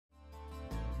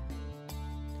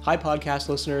Hi, podcast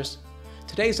listeners.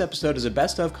 Today's episode is a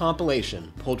best of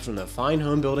compilation pulled from the Fine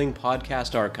Homebuilding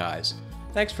podcast archives.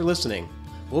 Thanks for listening.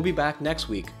 We'll be back next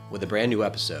week with a brand new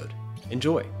episode.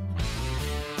 Enjoy.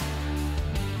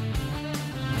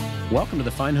 Welcome to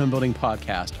the Fine Homebuilding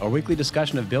podcast, our weekly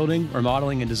discussion of building,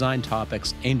 remodeling, and design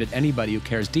topics aimed at anybody who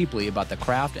cares deeply about the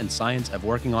craft and science of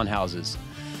working on houses.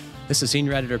 This is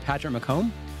Senior Editor Patrick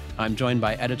McComb. I'm joined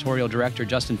by Editorial Director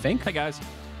Justin Fink. Hi, guys.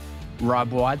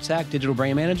 Rob Wadsack, Digital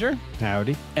Brand Manager.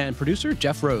 Howdy. And producer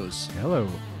Jeff Rose. Hello.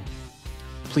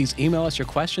 Please email us your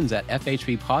questions at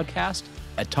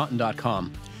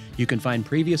fhbpodcast@taunton.com. You can find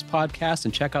previous podcasts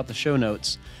and check out the show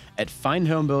notes at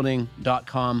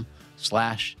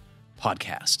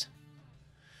finehomebuilding.com/podcast.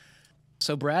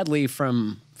 So Bradley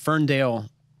from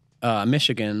Ferndale,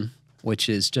 Michigan, which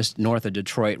is just north of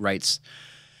Detroit, writes,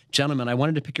 "Gentlemen, I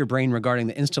wanted to pick your brain regarding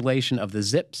the installation of the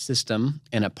zip system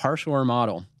in a partial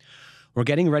remodel. We're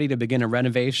getting ready to begin a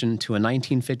renovation to a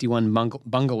 1951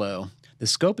 bungalow. The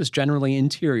scope is generally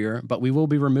interior, but we will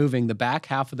be removing the back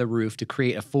half of the roof to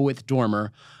create a full-width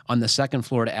dormer on the second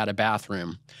floor to add a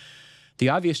bathroom. The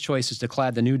obvious choice is to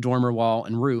clad the new dormer wall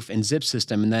and roof in zip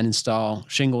system and then install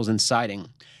shingles and siding.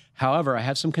 However, I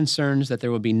have some concerns that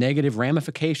there will be negative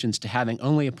ramifications to having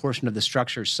only a portion of the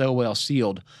structure so well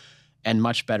sealed and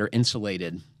much better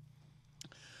insulated.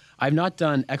 I've not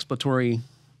done exploratory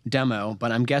demo,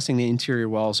 but I'm guessing the interior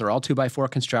walls are all 2x4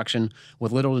 construction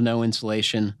with little to no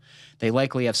insulation. They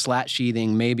likely have slat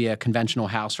sheathing, maybe a conventional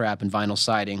house wrap and vinyl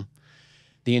siding.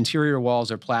 The interior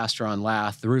walls are plaster on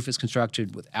lath. The roof is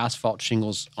constructed with asphalt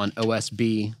shingles on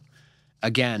OSB.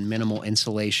 Again, minimal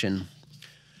insulation.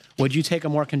 Would you take a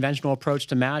more conventional approach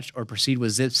to match or proceed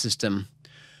with zip system?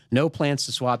 No plans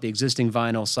to swap the existing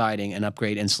vinyl siding and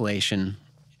upgrade insulation,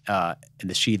 and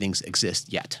the sheathings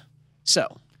exist yet."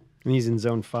 So, And he's in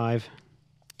zone 5.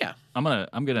 yeah. I'm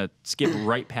gonna skip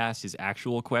right past his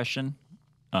actual question.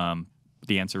 The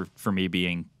answer for me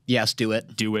being Yes, do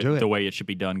it. do it Do it. the way it should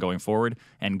be done going forward,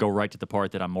 and go right to the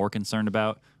part that I'm more concerned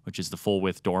about, which is the full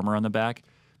width dormer on the back.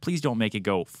 Please don't make it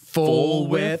go full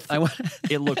width.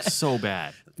 It looks so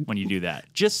bad when you do that.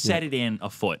 Just set it in a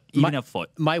foot, even a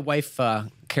foot. My wife,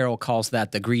 Carol, calls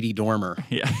that the greedy dormer.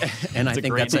 Yeah, And I It's a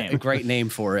think great that's name. a great name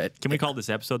for it. Can we call this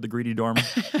episode the Greedy Dormer?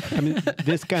 I mean,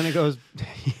 this kind of goes...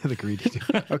 yeah, the greedy.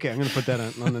 Okay, I'm going to put that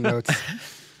on the notes.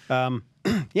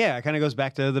 Yeah, it kind of goes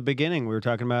back to the beginning. We were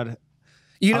talking about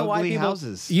ugly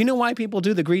houses. You know why people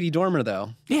do the greedy dormer,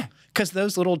 though? Yeah. Because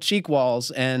those little cheek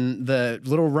walls and the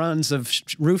little runs of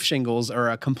roof shingles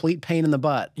are a complete pain in the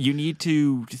butt. You need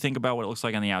to think about what it looks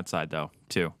like on the outside, though,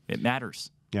 too. It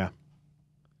matters. Yeah.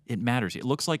 It matters. It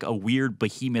looks like a weird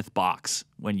behemoth box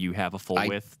when you have a full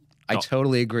width. I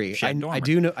totally agree. shed dormer. I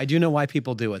do know why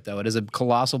people do it, though. It is a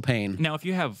colossal pain. Now, if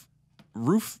you have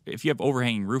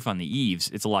overhanging roof on the eaves,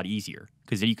 it's a lot easier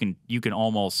because you can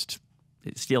almost.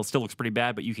 It still looks pretty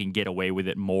bad, but you can get away with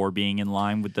it more being in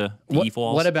line with the eave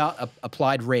walls. What about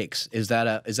applied rakes? Is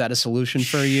that a solution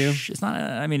for you? It's not.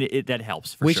 I mean, that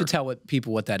helps. For We sure. should tell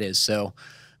people what that is. So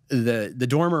the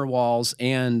dormer walls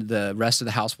and the rest of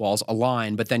the house walls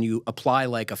align, but then you apply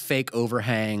like a fake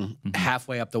overhang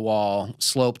halfway up the wall,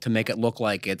 slope to make it look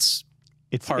like it's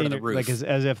part of the roof. Like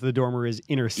as if the dormer is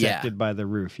intersected by the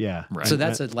roof. Yeah. Right. So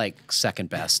that's like second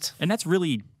best. And that's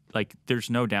really like there's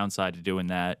no downside to doing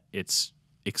that. It's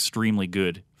extremely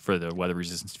good for the weather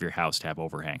resistance of your house to have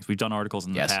overhangs. We've done articles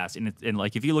in the past, and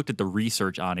like if you looked at the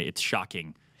research on it, it's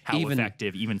shocking how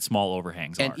effective even small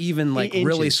overhangs are. And even like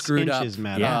really screwed up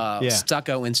matter.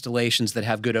 stucco installations that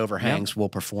have good overhangs will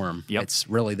perform. Yep. It's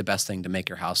really the best thing to make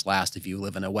your house last if you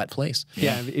live in a wet place.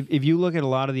 Yeah. If you look at a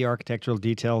lot of the architectural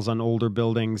details on older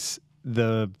buildings,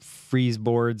 the frieze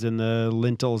boards and the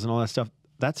lintels and all that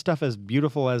stuff, as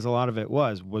beautiful as a lot of it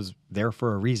was there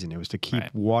for a reason. It was to keep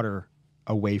water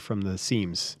away from the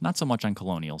seams. Not so much on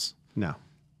colonials. No,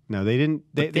 they didn't.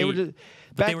 They were just,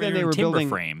 back then they were timber building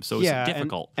frame, so it's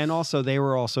difficult. And also they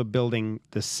were also building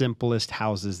the simplest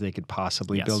houses they could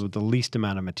possibly build with the least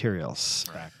amount of materials.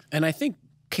 Correct. And I think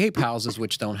Cape houses,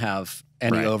 which don't have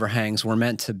any overhangs, were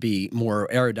meant to be more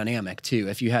aerodynamic too.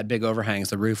 If you had big overhangs,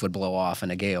 the roof would blow off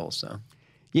in a gale. So.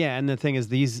 Yeah, and the thing is,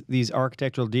 these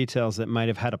architectural details that might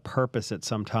have had a purpose at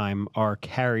some time are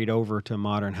carried over to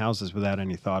modern houses without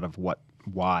any thought of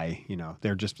why.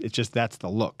 It's just that's the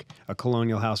look. A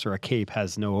colonial house or a Cape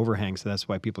has no overhang, so that's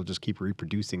why people just keep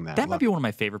reproducing that. That might be one of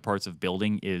my favorite parts of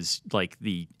building is like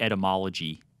the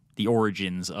etymology, the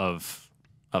origins of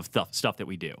stuff that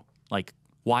we do. Like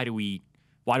why do we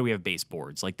have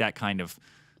baseboards? Like that kind of.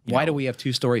 Why do we have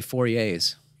two-story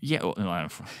foyers? Yeah, well,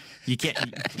 you can't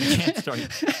start in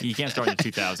the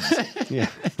 2000s. Yeah.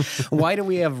 Why do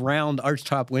we have round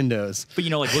archtop windows? But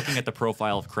like looking at the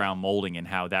profile of crown molding and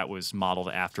how that was modeled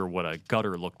after what a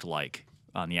gutter looked like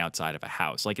on the outside of a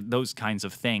house, like those kinds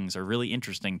of things are really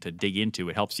interesting to dig into.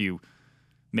 It helps you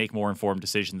make more informed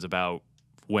decisions about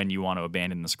when you want to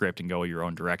abandon the script and go your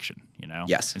own direction.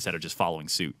 Yes, instead of just following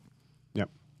suit. Yep.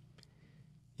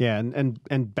 Yeah,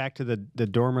 and back to the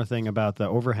dormer thing about the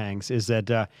overhangs is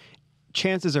that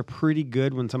chances are pretty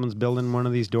good when someone's building one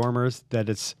of these dormers that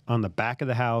it's on the back of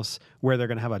the house where they're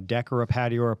going to have a deck or a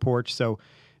patio or a porch. So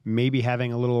maybe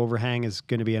having a little overhang is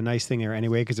going to be a nice thing there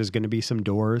anyway because there's going to be some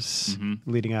doors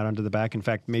leading out onto the back. In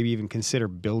fact, maybe even consider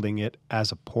building it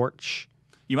as a porch.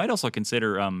 You might also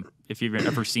consider, if you've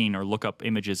ever seen or look up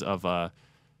images of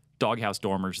doghouse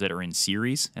dormers that are in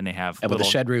series, and they have with a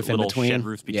shed roof in between. Shed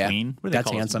roofs between. Yeah, what do they that's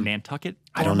call handsome. Nantucket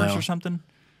dormers I don't know. or something?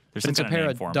 There's But it's a pair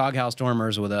of doghouse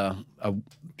dormers with a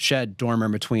shed dormer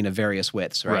in between of various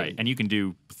widths, right? Right, and you can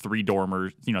do 3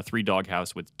 dormers, 3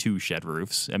 doghouse with 2 shed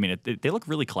roofs. I mean, they look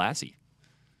really classy.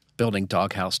 Building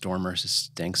doghouse dormers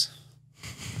stinks.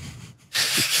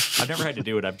 I've never had to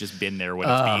do it. I've just been there when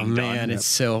it's being done. Oh man, it's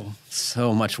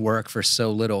so much work for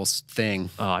so little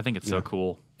thing. Oh, I think it's so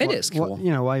cool. It is cool.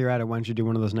 While you're at it, why don't you do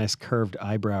one of those nice curved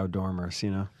eyebrow dormers?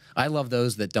 I love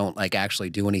those that don't actually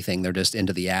do anything. They're just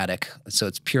into the attic, so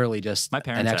it's purely just My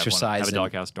parents an exercise. have a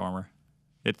doghouse dormer.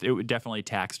 It definitely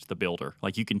taxed the builder.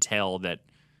 Like you can tell that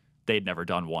they'd never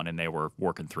done one and they were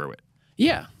working through it.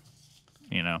 Yeah,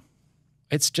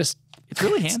 it's just it's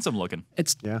really handsome looking.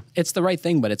 It's the right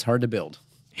thing, but it's hard to build.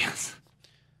 Yes.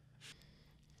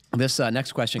 This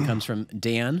next question comes from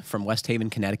Dan from West Haven,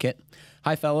 Connecticut.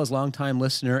 Hi, fellas, longtime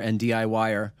listener and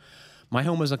DIYer. My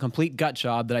home was a complete gut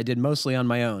job that I did mostly on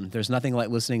my own. There's nothing like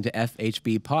listening to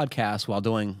FHB podcasts while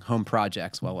doing home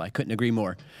projects. Well, I couldn't agree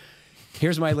more.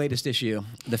 Here's my latest issue.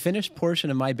 The finished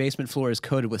portion of my basement floor is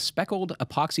coated with speckled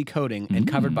epoxy coating and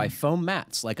covered by foam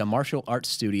mats like a martial arts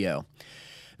studio.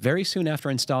 Very soon after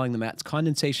installing the mats,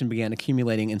 condensation began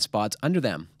accumulating in spots under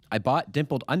them. I bought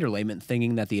dimpled underlayment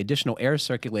thinking that the additional air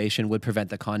circulation would prevent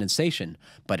the condensation,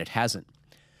 but it hasn't.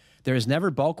 There is never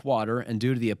bulk water, and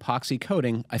due to the epoxy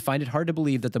coating, I find it hard to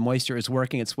believe that the moisture is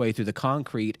working its way through the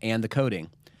concrete and the coating.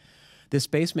 This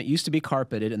basement used to be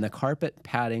carpeted, and the carpet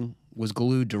padding was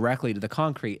glued directly to the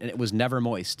concrete, and it was never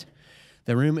moist.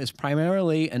 The room is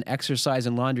primarily an exercise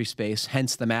and laundry space,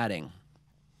 hence the matting.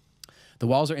 The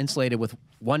walls are insulated with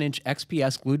 1-inch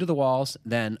XPS glued to the walls,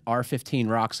 then R15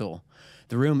 Roxol.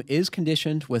 The room is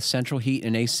conditioned with central heat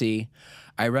and AC.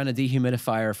 I run a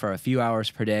dehumidifier for a few hours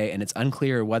per day, and it's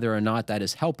unclear whether or not that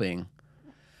is helping.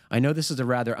 I know this is a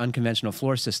rather unconventional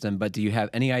floor system, but do you have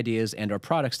any ideas and/or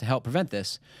products to help prevent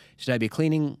this? Should I be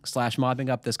cleaning/mopping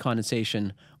up this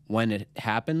condensation when it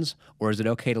happens, or is it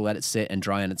okay to let it sit and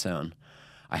dry on its own?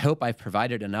 I hope I've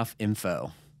provided enough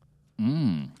info.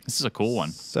 This is a cool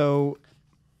one. So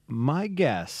my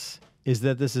guess is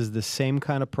that this is the same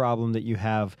kind of problem that you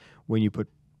have when you put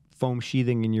foam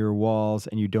sheathing in your walls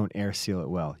and you don't air seal it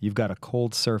well. You've got a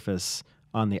cold surface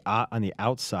on the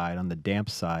outside, on the damp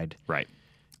side. Right.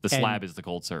 The slab is the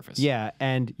cold surface. Yeah,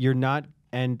 and you're not,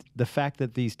 and the fact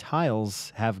that these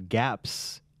tiles have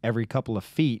gaps every couple of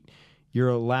feet, you're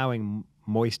allowing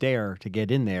moist air to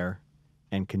get in there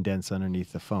and condense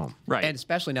underneath the foam. Right. And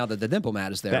especially now that the dimple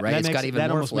mat is there, right? It's got even that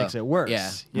more almost flow. makes it worse.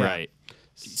 Yeah. Right.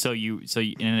 So in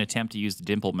an attempt to use the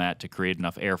dimple mat to create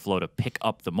enough airflow to pick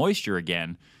up the moisture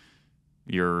again,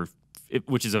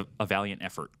 which is a valiant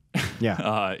effort.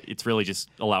 Yeah. It's really just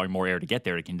allowing more air to get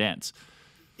there to condense.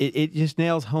 It just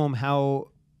nails home how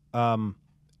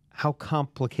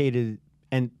complicated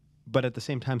but at the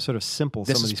same time sort of simple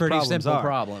some of these problems are. This is a pretty simple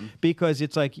problem. Because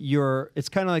it's like it's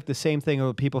kind of like the same thing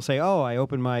when people say, oh, I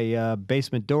opened my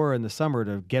basement door in the summer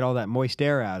to get all that moist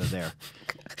air out of there.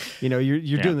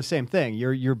 You're doing the same thing.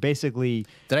 You're basically...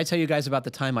 Did I tell you guys about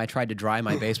the time I tried to dry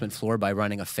my basement floor by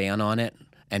running a fan on it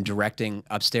and directing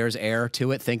upstairs air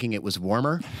to it, thinking it was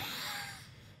warmer?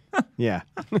 Yeah.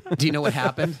 Do you know what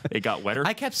happened? It got wetter?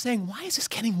 I kept saying, why is this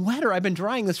getting wetter? I've been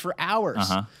drying this for hours.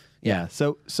 Uh-huh. Yeah.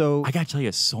 So I got to tell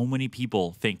you, so many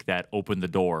people think that open the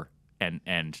door and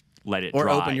let it or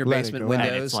dry. open your Let it basement go.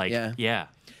 windows. And it's like, yeah.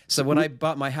 So when I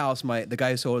bought my house, the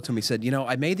guy who sold it to me said,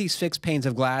 I made these fixed panes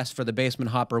of glass for the basement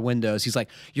hopper windows. He's like,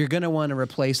 you're going to want to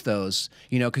replace those,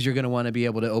 because you're going to want to be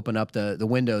able to open up the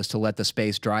windows to let the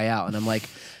space dry out. And I'm like,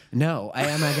 no, I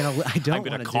don't I'm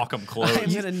going to caulk them closed. I'm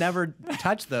going to never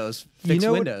touch those fixed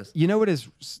windows. You know what is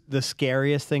the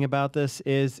scariest thing about this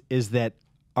is that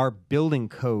our building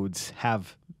codes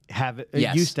have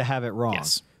Yes. used to have it wrong.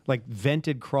 Yes. Like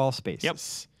vented crawl spaces. Yep.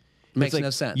 Makes like no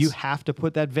sense. You have to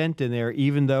put that vent in there,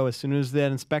 even though as soon as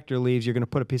that inspector leaves, you're going to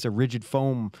put a piece of rigid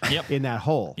foam in that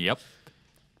hole. Yep.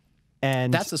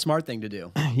 And that's the smart thing to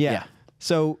do. Yeah.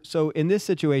 So in this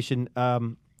situation,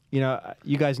 you know,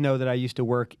 you guys know that I used to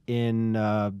work in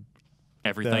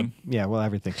everything.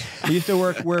 Everything. We used to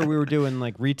work where we were doing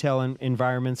like retail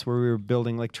environments where we were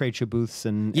building like trade show booths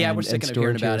and we're sick of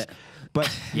hearing about it.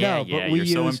 But you're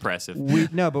so impressive.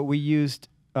 But we used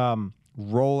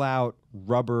roll out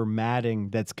rubber matting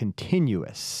that's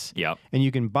continuous. Yep. And you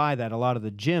can buy that. A lot of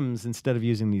the gyms, instead of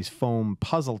using these foam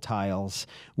puzzle tiles,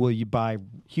 you buy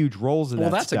huge rolls of that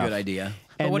stuff. Well, that's a good idea.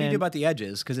 But what do you do about the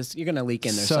edges? Because you're going to leak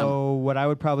in there. So what I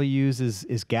would probably use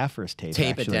is gaffer's tape.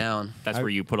 Tape it down. That's where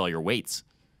you put all your weights.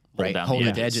 Hold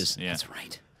the edges. Yeah. That's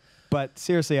right. But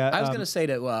seriously, I was going to say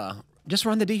to just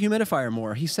run the dehumidifier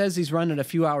more. He says he's running a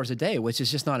few hours a day, which is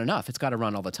just not enough. It's got to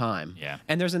run all the time. Yeah.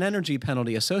 And there's an energy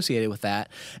penalty associated with that.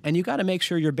 And you got to make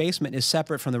sure your basement is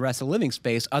separate from the rest of the living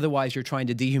space. Otherwise, you're trying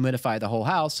to dehumidify the whole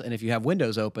house. And if you have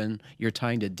windows open, you're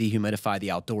trying to dehumidify the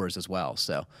outdoors as well.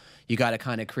 So you got to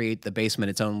kind of create the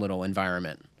basement its own little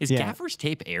environment. Is gaffer's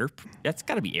tape air? That's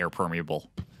got to be air permeable.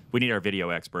 We need our video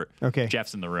expert. Okay.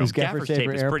 Jeff's in the room. Is gaffer's tape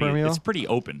air permeable? It's pretty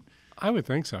open. I would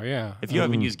think so, yeah. If you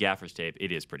haven't used gaffer's tape,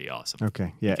 it is pretty awesome.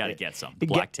 Okay, yeah. You got to get some.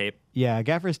 Black tape. Yeah,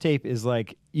 gaffer's tape is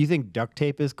like, you think duct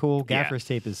tape is cool? Gaffer's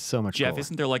tape is so much Jeff, cooler.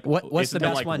 isn't there like what's the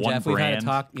best like one, Jeff? We've had a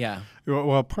talk. Yeah.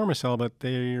 Well, Permacell, but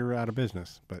they're out of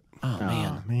business. But Oh,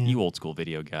 man. You old school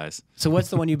video guys. So what's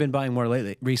the one you've been buying more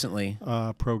recently?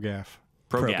 ProGaff.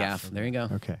 ProGaff. There you go.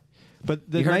 Okay. But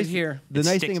the You heard it nice, here. the It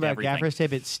nice sticks thing to about everything. gaffer's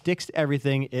tape, it sticks to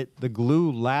everything. The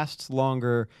glue lasts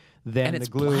longer than And the it's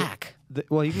glue. black.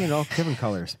 Well, you can get all different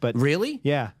colors, but Really?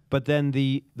 yeah. But then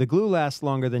the glue lasts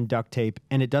longer than duct tape,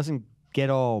 and it doesn't get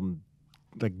all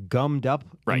like gummed up.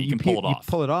 Right, And you can pull it off. You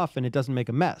pull it off, and it doesn't make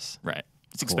a mess. Right.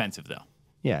 It's expensive though.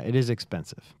 Yeah, it is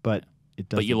expensive, but it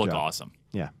does. But you the look job. awesome.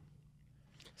 Yeah.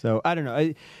 So I don't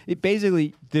know. It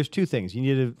basically, there's two things. You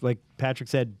need to, like Patrick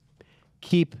said,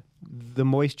 keep the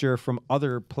moisture from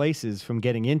other places from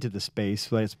getting into the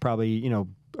space. Like it's probably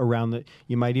around the.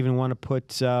 You might even want to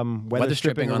put weather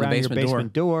stripping on the around your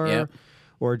basement door, Yep.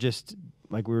 or just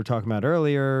like we were talking about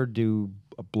earlier, do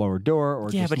a blower door, or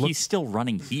Yeah, just but look. he's still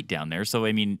running heat down there. So,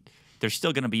 I mean, there's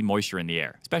still going to be moisture in the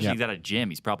air. Especially if he's at a gym.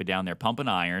 He's probably down there pumping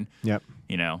iron. Yep.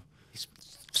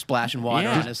 Splashing water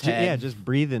Yeah. on his head. Yeah, just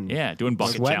breathing. Yeah, doing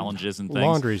bucket Sweating. challenges and things.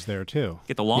 Laundry's there, too.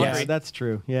 Get the laundry. Yeah, that's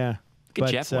true. Yeah. Get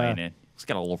But, Jeff weighing in. He's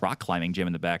got a little rock climbing gym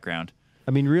in the background.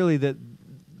 I mean, really,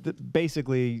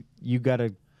 basically you got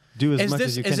to do as much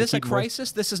as you can. Is this to a keep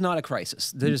crisis? This is not a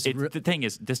crisis. There's The thing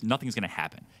is, nothing's going to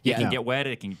happen. It Yeah. can No. get wet.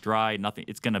 It can dry. Nothing.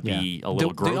 It's going to be a little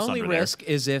the gross only under there. risk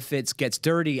is if it gets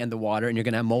dirty in the water and you're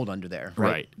going to have mold under there.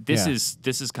 Right. This Yeah. is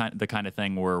the kind of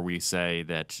thing where we say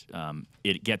that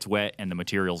it gets wet and the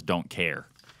materials don't care.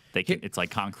 It's like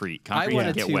concrete. Concrete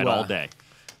wanted can get to, wet all day.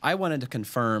 I wanted to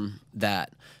confirm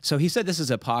that. So he said this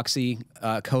is epoxy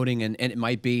coating, and it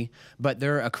might be, but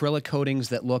there are acrylic coatings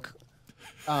that look.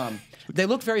 They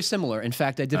look very similar. In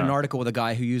fact, I did an article with a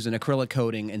guy who used an acrylic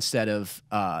coating instead of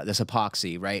this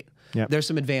epoxy. Right. Yep. There's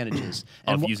some advantages.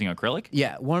 Of using acrylic?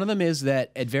 Yeah, one of them is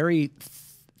that at very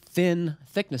thin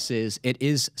thicknesses, it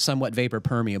is somewhat vapor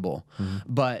permeable.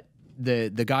 But the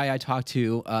guy I talked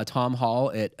to, Tom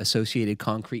Hall at Associated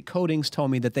Concrete Coatings, told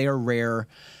me that they are rare,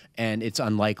 and it's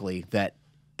unlikely that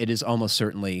it is almost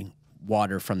certainly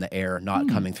water from the air not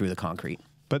coming through the concrete.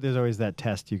 But there's always that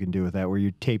test you can do with that where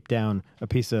you tape down a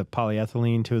piece of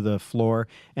polyethylene to the floor,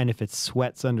 and if it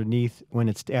sweats underneath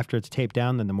after it's taped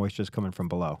down, then the moisture is coming from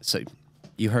below. So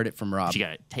you heard it from Rob. You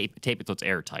got to tape it so it's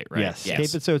airtight, right? Yes. Tape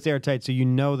it so it's airtight, so you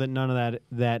know that none of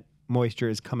that moisture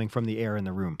is coming from the air in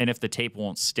the room. And if the tape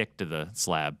won't stick to the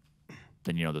slab,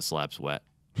 then you know the slab's wet.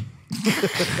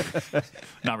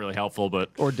 Not really helpful, but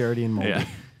Or dirty and moldy. yeah,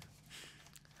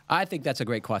 I think that's a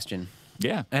great question.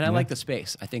 yeah. And I like the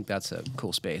space. I think that's a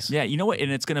cool space. Yeah, you know what?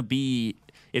 And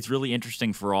it's really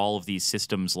interesting for all of these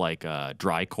systems like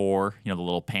dry core, the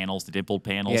little panels, the dimpled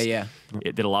panels. Yeah.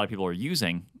 That a lot of people are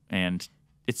using. And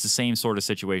it's the same sort of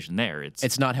situation there.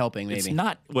 It's not helping, maybe. It's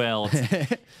not, well,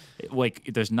 it's, like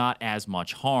there's not as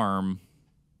much harm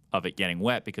of it getting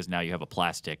wet because now you have a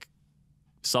plastic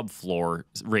subfloor,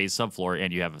 raised subfloor,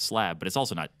 and you have a slab, but it's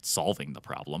also not solving the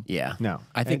problem. Yeah. No.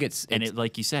 I think it's And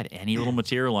like you said, any little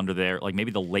material under there, like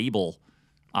maybe the label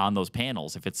on those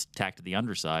panels, if it's tacked to the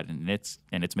underside and it's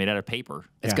made out of paper,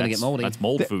 It's gonna get moldy. That's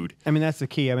mold food. I mean, that's the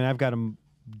key. I mean, I've got a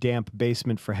damp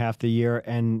basement for half the year,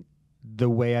 and the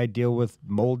way I deal with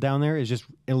mold down there is just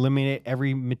eliminate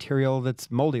every material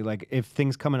that's moldy. Like if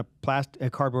things come in a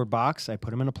cardboard box, I put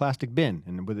them in a plastic bin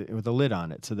and with a lid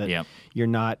on it, so that you're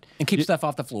not and keep stuff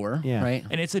off the floor. Yeah. Right.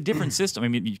 And it's a different system. I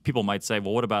mean, people might say,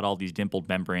 well, what about all these dimpled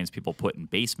membranes people put in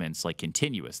basements, like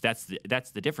continuous? That's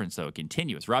the difference, though.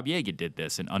 Continuous. Rob Yeager did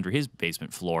this, and under his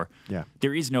basement floor,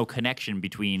 there is no connection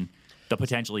between the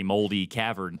potentially moldy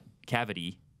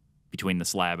cavity between the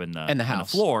slab and the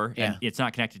floor, and it's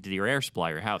not connected to your air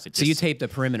supply or your house. So you tape the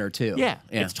perimeter too. Yeah,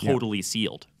 it's totally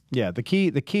sealed. Yeah, the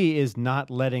key is not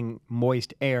letting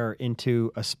moist air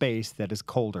into a space that is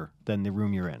colder than the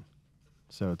room you're in.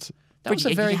 So it's how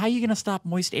are you going to stop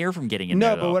moist air from getting in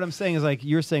there? No, but what I'm saying is, like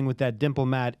you're saying with that dimple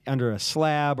mat under a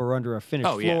slab or under a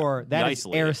finished floor, that is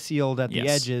air sealed at the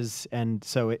edges, and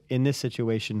so in this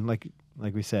situation, like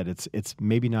we said, it's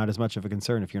maybe not as much of a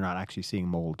concern if you're not actually seeing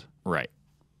mold. Right.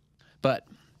 But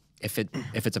if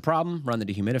it's a problem, run the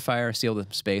dehumidifier, seal the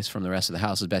space from the rest of the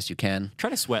house as best you can. Try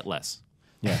to sweat less.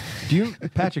 Yeah.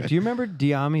 Patrick, do you remember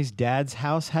Diami's dad's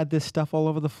house had this stuff all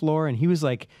over the floor, and he was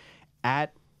like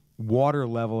at water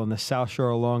level in the South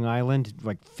Shore of Long Island,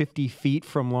 like 50 feet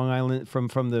from Long Island,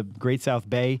 from the Great South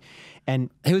Bay, and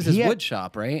it was his wood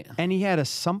shop, right? And he had a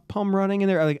sump pump running in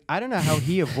there. Like I don't know how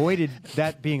he avoided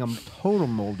that being a total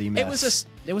moldy mess.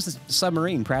 It was a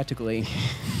submarine practically.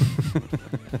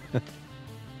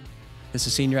 This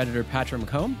is Senior Editor Patrick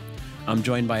McComb. I'm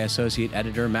joined by Associate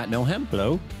Editor Matt Milham.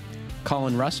 Hello.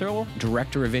 Colin Russell,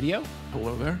 Director of Video.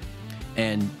 Hello there.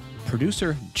 And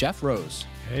Producer Jeff Rose.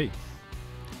 Hey.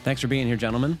 Thanks for being here,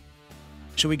 gentlemen.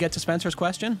 Should we get to Spencer's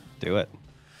question? Do it.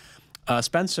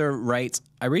 Spencer writes,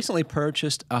 I recently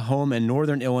purchased a home in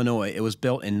northern Illinois. It was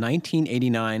built in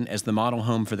 1989 as the model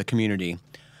home for the community.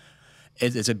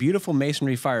 It's a beautiful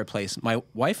masonry fireplace. My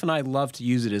wife and I love to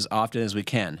use it as often as we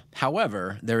can.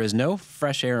 However, there is no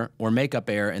fresh air or makeup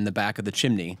air in the back of the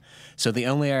chimney, so the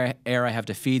only air I have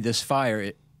to feed this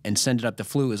fire and send it up the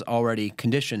flue is already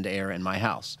conditioned air in my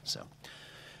house. So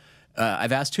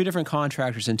I've asked 2 different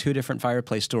contractors in 2 different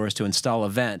fireplace stores to install a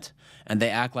vent, and they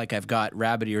act like I've got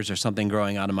rabbit ears or something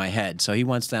growing out of my head. So he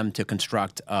wants them to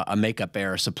construct a makeup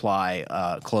air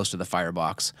supply close to the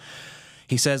firebox.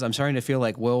 He says, I'm starting to feel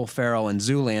like Will Ferrell in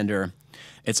Zoolander.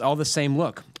 It's all the same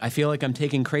look. I feel like I'm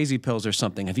taking crazy pills or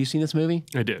something. Have you seen this movie?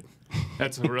 I did.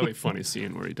 That's a really funny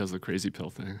scene where he does the crazy pill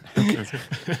thing.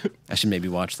 I should maybe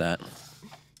watch that.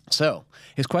 So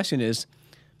his question is,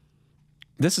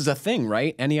 this is a thing,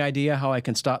 right? Any idea how I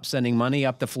can stop sending money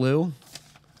up the flue?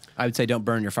 I would say don't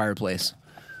burn your fireplace.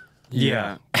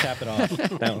 Yeah. Cap it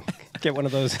off. No. Get one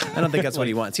of those. I don't think that's what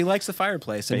he wants. He likes the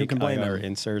fireplace, and you can blame him.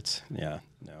 Inserts. Yeah.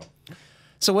 No.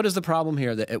 So what is the problem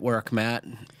here at work, Matt?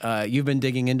 You've been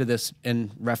digging into this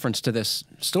in reference to this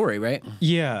story, right?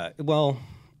 Yeah. Well,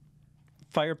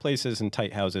 fireplaces and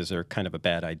tight houses are kind of a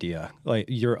bad idea. Like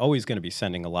you're always going to be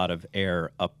sending a lot of air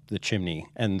up the chimney,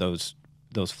 and those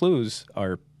flues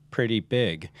are pretty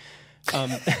big. I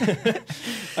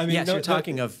mean, yes, you're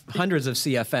talking of hundreds of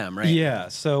CFM, right? Yeah.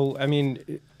 So, I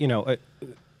mean,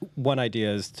 one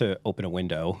idea is to open a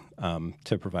window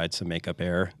to provide some makeup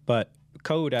air, but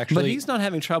code actually. But he's not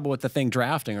having trouble with the thing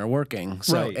drafting or working,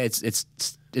 so right. it's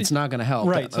not going to help.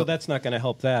 Right. So that's not going to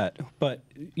help that. But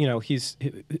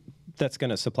that's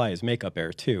going to supply his makeup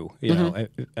air too. You know,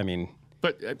 I mean.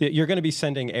 But you're going to be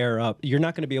sending air up. You're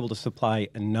not going to be able to supply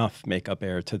enough makeup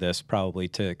air to this probably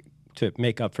to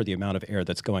make up for the amount of air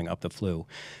that's going up the flue.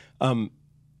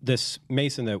 This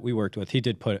mason that we worked with, he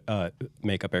did put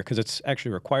makeup air because it's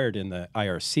actually required in the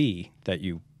IRC that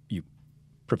you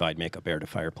provide makeup air to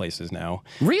fireplaces now.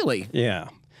 Really? Yeah.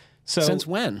 So since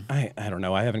when? I don't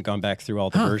know. I haven't gone back through all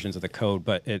the versions of the code,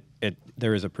 but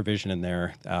there is a provision in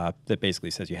there that basically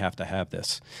says you have to have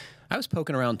this. I was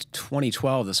poking around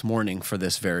 2012 this morning for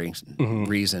this very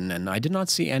reason, and I did not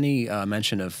see any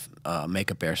mention of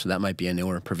makeup air, so that might be a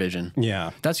newer provision.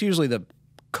 Yeah. That's usually the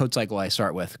code cycle I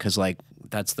start with, because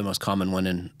that's the most common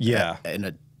one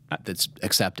that's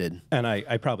accepted. And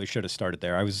I probably should have started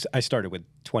there. I started with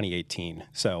 2018.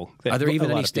 So are there even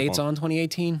any states on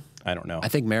 2018? I don't know. I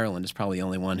think Maryland is probably the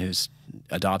only one who's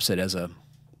adopts it as a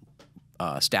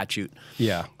statute.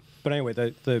 Yeah. But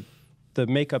anyway, the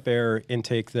makeup air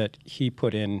intake that he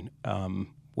put in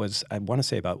was, I want to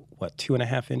say about,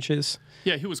 2.5 inches?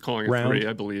 Yeah, he was calling it round. 3.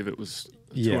 I believe it was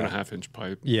a 2.5-inch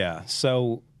pipe. Yeah,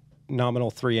 so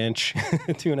nominal 3-inch,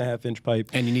 2.5-inch pipe.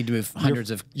 And you need to move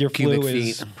hundreds of your cubic flue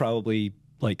feet. Is probably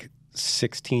like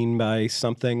 16 by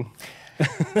something.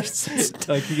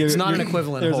 It's not an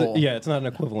equivalent hole. It's not an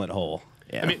equivalent hole.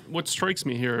 Yeah. I mean, what strikes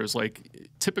me here is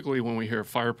typically when we hear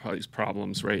fireplace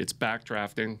problems, right, it's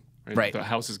backdrafting Right. The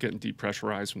house is getting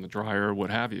depressurized from the dryer, what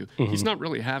have you. He's not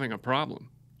really having a problem.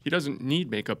 He doesn't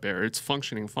need makeup air. It's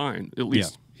functioning fine. At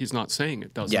least he's not saying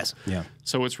it doesn't. Yes. Yeah.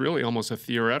 So it's really almost a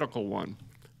theoretical one.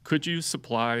 Could you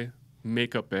supply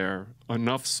makeup air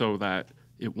enough so that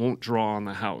it won't draw on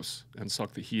the house and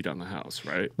suck the heat on the house,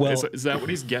 right? Well, is that what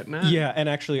he's getting at? Yeah, and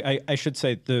actually, I should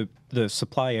say the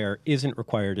supply air isn't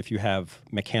required if you have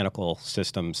mechanical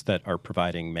systems that are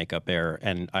providing makeup air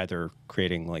and either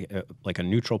creating like a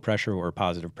neutral pressure or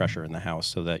positive pressure in the house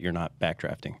so that you're not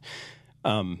backdrafting.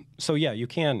 So yeah, you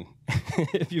can,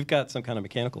 if you've got some kind of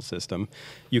mechanical system,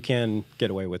 you can get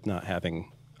away with not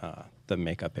having the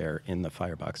makeup air in the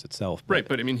firebox itself. Right,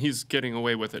 but I mean, he's getting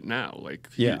away with it now. Like,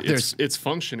 Yeah. it's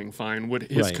functioning fine. What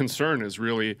his Right. concern is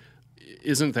really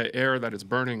isn't the air that is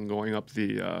burning going up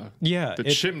the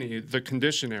chimney, the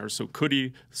conditioned air. So could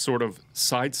he sort of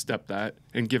sidestep that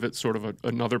and give it sort of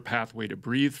another pathway to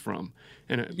breathe from?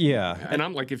 And and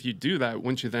I'm like, if you do that,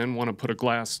 wouldn't you then want to put a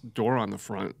glass door on the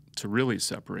front to really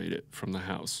separate it from the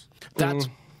house? That's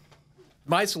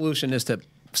my solution is to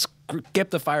skip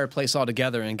the fireplace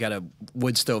altogether and get a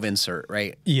wood stove insert,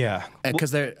 right? Yeah.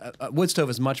 Because a wood stove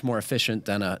is much more efficient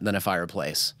than a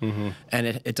fireplace. And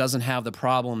it doesn't have the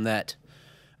problem that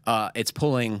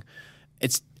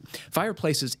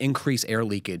fireplaces increase air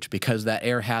leakage because that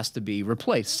air has to be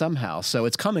replaced somehow. So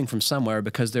it's coming from somewhere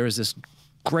because there is this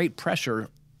great pressure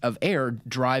of air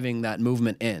driving that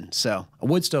movement in. So a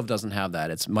wood stove doesn't have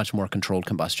that. It's much more controlled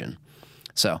combustion.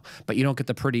 So, but you don't get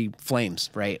the pretty flames,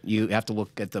 right? You have to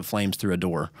look at the flames through a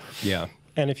door. Yeah.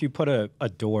 And if you put a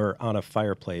door on a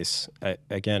fireplace,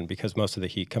 again, because most of the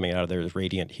heat coming out of there is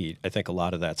radiant heat, I think a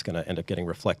lot of that's going to end up getting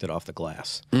reflected off the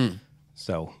glass.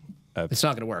 So it's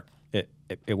not going to work.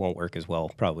 It won't work as well,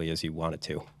 probably, as you want it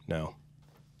to. No.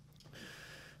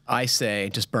 I say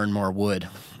just burn more wood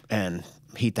and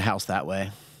heat the house that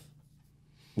way.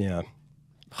 Yeah.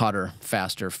 Hotter,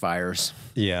 faster fires.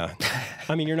 Yeah.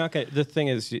 I mean, you're not going to... The thing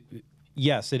is,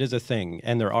 yes, it is a thing,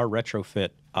 and there are retrofit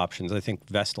options. I think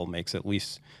Vestal makes at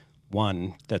least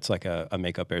one that's like a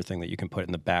makeup air thing that you can put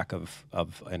in the back of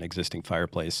an existing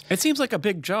fireplace. It seems like a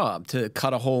big job to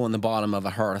cut a hole in the bottom of a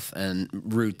hearth and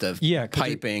route the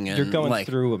piping. You're going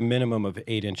through a minimum of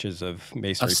 8 inches of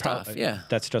masonry. Of stuff, yeah.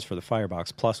 That's just for the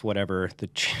firebox, plus whatever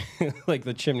like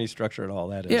the chimney structure and all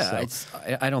that is. Yeah,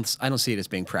 so. I don't see it as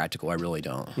being practical. I really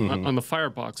don't. On the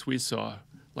firebox we saw,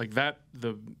 like that,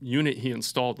 the unit he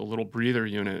installed, the little breather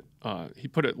unit, he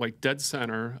put it like dead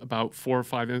center, about 4 or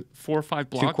 5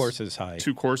 blocks. 2 courses high.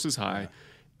 2 courses high.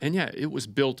 And yeah, it was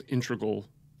built integral.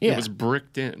 Yeah. It was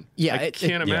bricked in. Yeah, I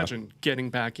can't imagine getting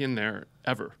back in there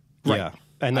ever. Right. Yeah,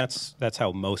 and that's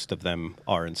how most of them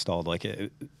are installed. Like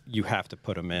you have to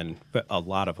put them in, but a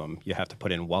lot of them you have to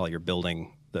put in while you're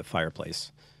building the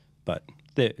fireplace. But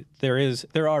there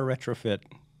are retrofit.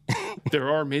 There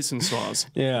are mason saws.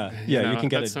 Yeah, you can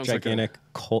get a gigantic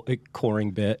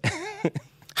coring bit.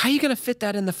 How are you going to fit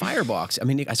that in the firebox? I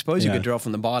mean, I suppose you could drill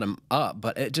from the bottom up,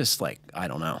 but it just like I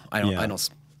don't know.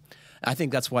 I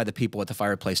think that's why the people at the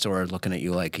fireplace store are looking at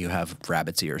you like you have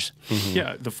rabbit's ears.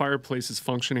 Yeah, the fireplace is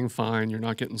functioning fine. You're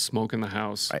not getting smoke in the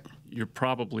house. Right.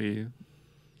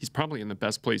 He's probably in the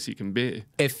best place he can be.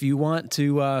 If you want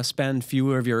to spend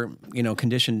fewer of your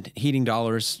conditioned heating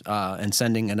dollars and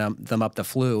sending them up the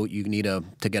flue, you need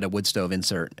to get a wood stove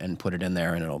insert and put it in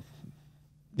there, and it'll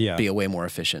be a way more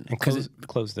efficient. And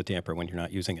close the damper when you're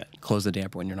not using it. Close the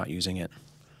damper when you're not using it.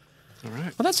 All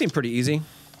right. Well, that seemed pretty easy.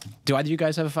 Do either of you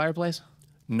guys have a fireplace?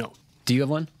 No. Do you have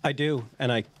one? I do,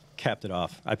 and I capped it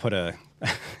off. I put a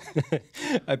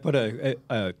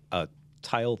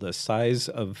tile the size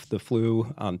of the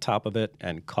flue on top of it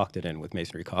and caulked it in with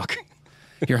masonry caulk.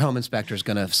 Your home inspector is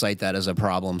going to cite that as a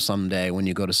problem someday when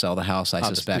you go to sell the house, I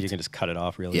suspect. You can just cut it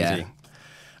off real easy.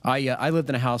 I lived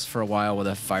in a house for a while with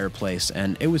a fireplace,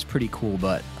 and it was pretty cool,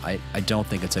 but I don't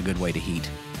think it's a good way to heat.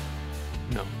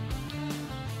 No.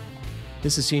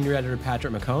 This is Senior Editor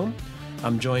Patrick McComb.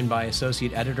 I'm joined by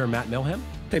Associate Editor Matt Milham.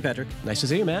 Hey, Patrick. Nice to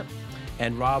see you, Matt.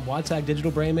 And Rob Watzak,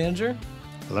 Digital Brand Manager.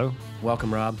 Hello.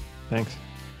 Welcome, Rob. Thanks.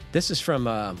 This is from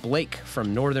Blake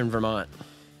from Northern Vermont.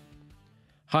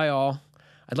 Hi, all.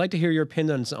 I'd like to hear your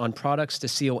opinions on products to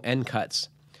seal end cuts.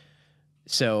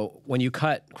 So when you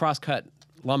cross-cut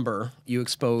lumber, you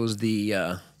expose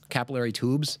the capillary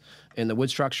tubes in the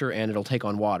wood structure, and it'll take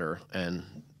on water,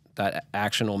 and that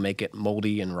action will make it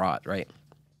moldy and rot, right?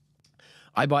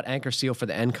 I bought anchor seal for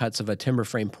the end cuts of a timber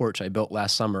frame porch I built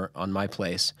last summer on my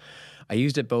place. I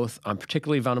used it both on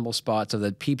particularly vulnerable spots of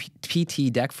the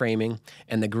PT deck framing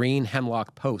and the green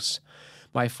hemlock posts.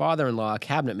 My father-in-law, a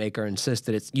cabinet maker, insists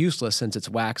that it's useless since it's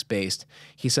wax-based.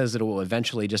 He says that it will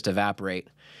eventually just evaporate.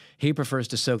 He prefers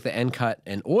to soak the end cut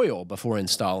in oil before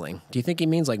installing. Do you think he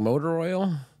means like motor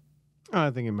oil? I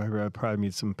think it might probably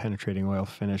need some penetrating oil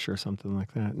finish or something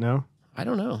like that. No? I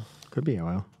don't know. Could be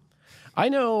oil. I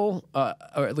know, or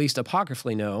at least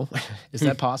apocryphally know. Is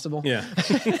that possible? Yeah.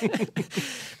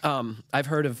 I've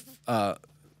heard of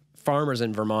farmers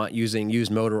in Vermont using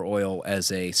used motor oil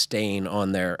as a stain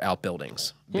on their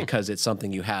outbuildings because it's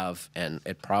something you have, and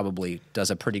it probably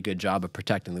does a pretty good job of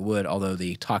protecting the wood, although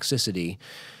the toxicity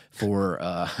for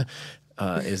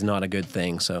is not a good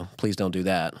thing. So please don't do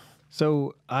that.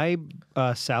 So I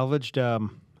salvaged a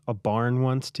barn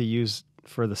once to use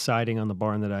for the siding on the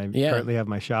barn that I currently have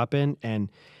my shop in, and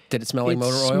did it smell like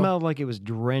motor oil? It smelled like it was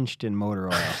drenched in motor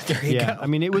oil. There you go. I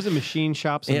mean, it was a machine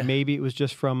shop, so maybe it was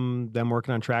just from them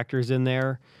working on tractors in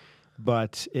there.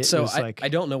 But it was I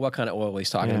don't know what kind of oil he's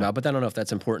talking about, but I don't know if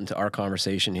that's important to our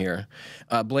conversation here.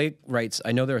 Blake writes,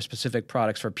 I know there are specific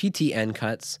products for PT end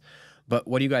cuts, but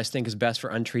what do you guys think is best for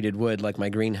untreated wood, like my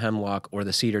green hemlock or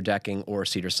the cedar decking or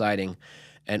cedar siding?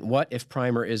 And what if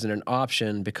primer isn't an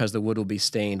option because the wood will be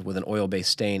stained with an oil-based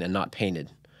stain and not painted?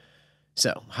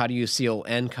 So how do you seal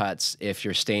end cuts if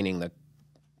you're staining the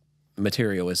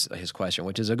material is his question,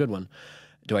 which is a good one.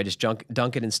 Do I just dunk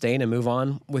it in stain and move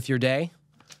on with your day?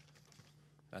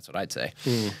 That's what I'd say.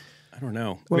 I don't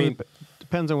know. Well, I mean, it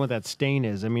depends on what that stain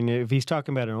is. I mean, if he's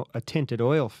talking about a tinted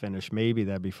oil finish, maybe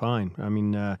that'd be fine. I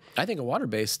mean, I think a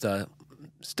water-based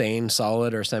stain,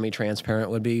 solid or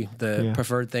semi-transparent, would be the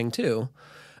preferred thing too.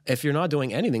 If you're not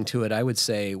doing anything to it, I would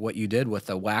say what you did with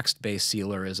the waxed-based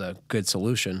sealer is a good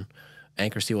solution.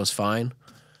 Anchor seal is fine.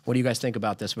 What do you guys think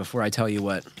about this before I tell you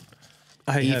what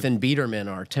Ethan Biederman,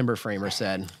 our timber framer,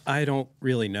 said? I don't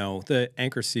really know. The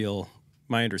anchor seal,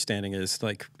 my understanding is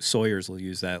like sawyers will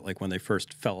use that like when they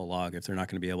first fell a log, if they're not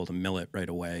going to be able to mill it right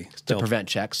away. To prevent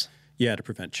checks? Yeah, to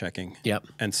prevent checking. Yep.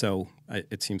 And so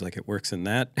it seems like it works in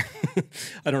that.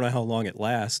 I don't know how long it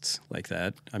lasts like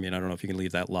that. I mean, I don't know if you can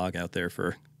leave that log out there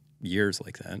for years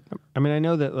like that. I mean, I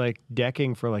know that like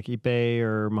decking for like ipe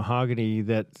or mahogany,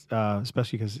 that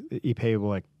especially because ipe will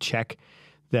like check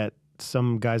that.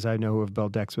 Some guys I know who have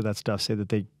built decks with that stuff say that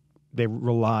they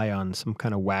rely on some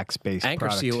kind of wax-based Anchor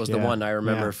product. seal was the one I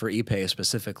remember for ipe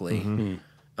specifically.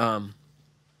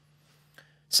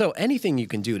 So anything you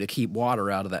can do to keep water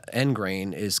out of the end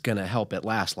grain is going to help it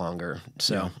last longer.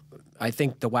 So I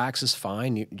think the wax is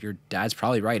fine. Your dad's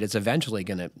probably right. It's eventually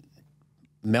going to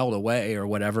melt away or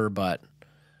whatever, but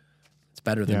it's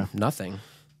better than nothing.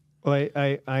 Well,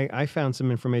 I found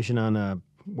some information on a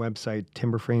website,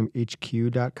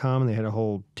 timberframehq.com, and they had a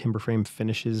whole timber frame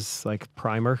finishes like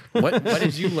primer. What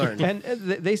did you learn? And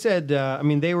they said, I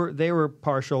mean, they were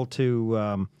partial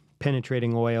to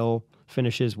penetrating oil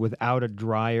finishes without a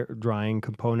drying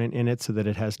component in it, so that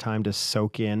it has time to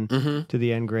soak in to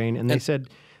the end grain. And they said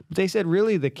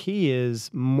really the key is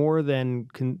more than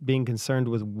being concerned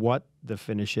with what the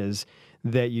finish is,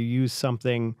 that you use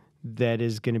something that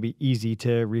is going to be easy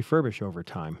to refurbish over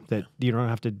time, that you don't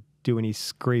have to do any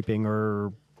scraping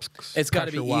or it's got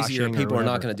to be easier. People are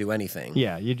not going to do anything.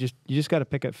 Yeah, you just got to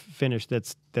pick a finish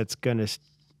that's going to,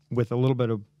 with a little bit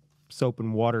of soap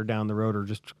and water down the road, or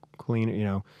just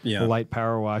clean, light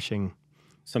power washing.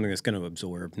 Something that's going to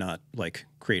absorb, not like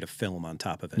create a film on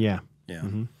top of it. Yeah. Yeah.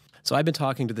 So I've been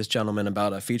talking to this gentleman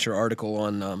about a feature article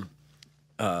on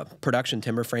production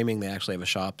timber framing. They actually have a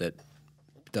shop that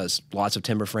does lots of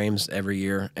timber frames every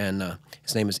year, and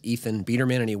his name is Ethan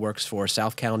Biederman, and he works for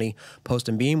South County Post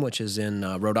and Beam, which is in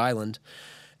Rhode Island.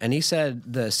 And he said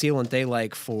the sealant they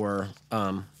like for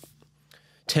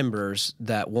timbers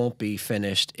that won't be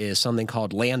finished is something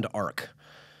called Land Arc.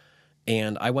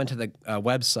 And I went to the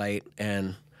website,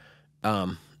 and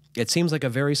it seems like a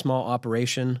very small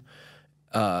operation,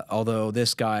 although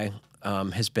this guy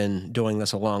has been doing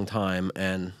this a long time,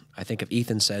 and I think if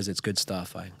Ethan says it's good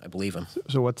stuff, I believe him.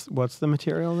 So what's the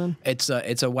material then? It's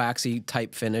a waxy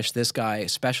type finish. This guy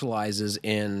specializes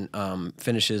in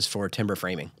finishes for timber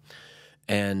framing,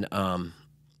 and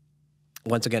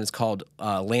once again, it's called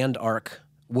Land Arc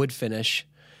Wood Finish,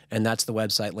 and that's the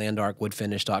website,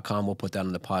 landarcwoodfinish.com. We'll put that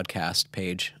on the podcast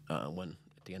page at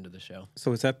the end of the show.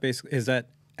 So is that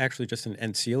actually just an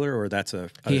end sealer, or that's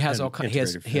he has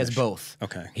both.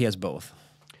 Okay, he has both.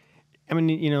 I mean,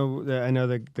 I know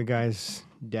the guy's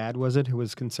dad who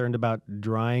was concerned about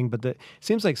drying, but it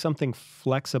seems like something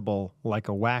flexible like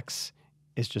a wax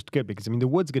is just good, because I mean the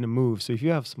wood's going to move. So if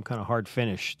you have some kind of hard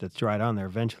finish that's dried on there,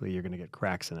 eventually you're going to get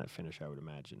cracks in that finish, I would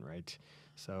imagine, right?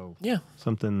 So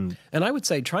something. And I would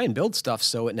say try and build stuff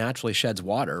so it naturally sheds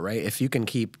water, right? If you can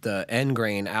keep the end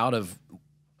grain out of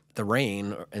the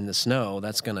rain and the snow,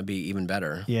 that's going to be even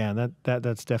better. Yeah,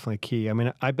 that's definitely key. I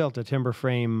mean, I built a timber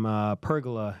frame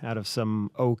pergola out of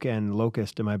some oak and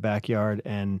locust in my backyard,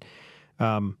 and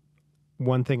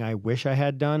one thing I wish I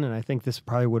had done, and I think this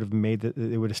probably would have made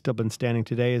it would have still been standing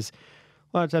today, is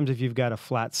a lot of times if you've got a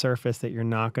flat surface that you're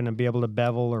not going to be able to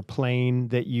bevel or plane,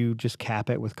 that you just cap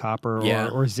it with copper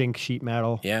or zinc sheet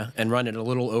metal. Yeah, and run it a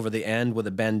little over the end with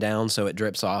a bend down so it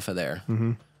drips off of there.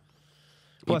 Mm-hmm.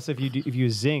 Plus, if you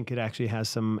use zinc, it actually has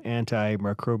some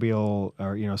antimicrobial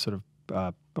or sort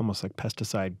of almost like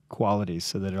pesticide qualities,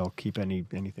 so that it'll keep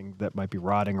anything that might be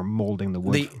rotting or molding the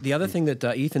wood. The other thing that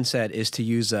Ethan said is to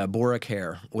use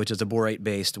boracare, which is a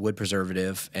borate-based wood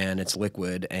preservative, and it's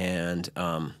liquid, and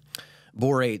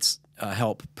borates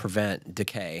help prevent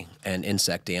decay and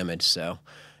insect damage. So,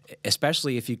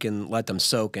 especially if you can let them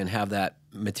soak and have that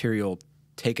material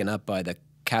taken up by the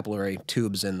capillary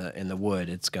tubes in the wood,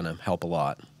 it's going to help a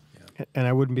lot. And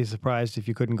I wouldn't be surprised if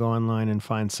you couldn't go online and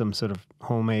find some sort of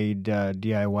homemade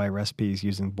DIY recipes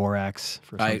using borax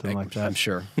for something like that. I'm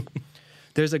sure.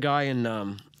 There's a guy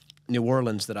in New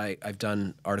Orleans that I've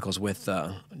done articles with,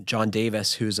 John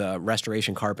Davis, who's a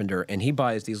restoration carpenter, and he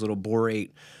buys these little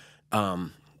borate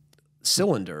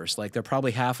cylinders. Like, they're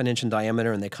probably half an inch in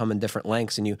diameter, and they come in different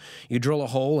lengths, and you drill a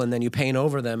hole and then you paint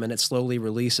over them, and it slowly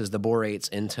releases the borates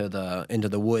into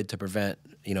the wood to prevent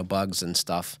bugs and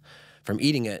stuff from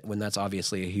eating it, when that's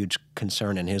obviously a huge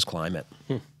concern in his climate.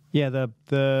 Yeah,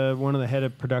 the one of the head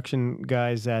of production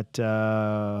guys at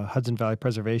Hudson Valley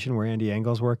Preservation, where Andy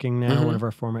Engel's working now, one of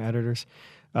our former editors.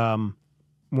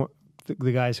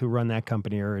 The guys who run that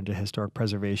company are into historic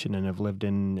preservation and have lived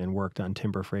in and worked on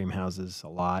timber frame houses a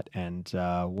lot. And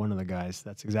one of the guys,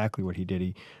 that's exactly what he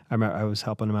did. I was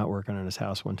helping him out working on his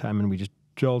house one time, and we just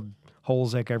drilled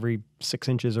holes like every 6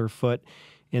 inches or foot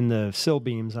in the sill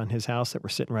beams on his house that were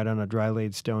sitting right on a dry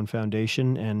laid stone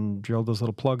foundation, and drilled those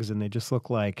little plugs, and they just look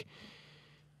like,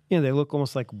 they look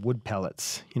almost like wood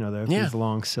pellets. They're these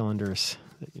long cylinders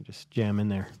that you just jam in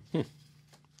there.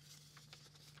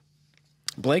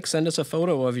 Blake, send us a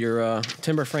photo of your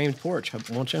timber framed porch,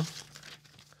 won't you?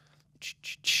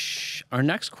 Our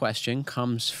next question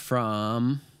comes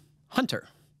from Hunter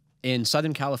in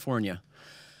Southern California.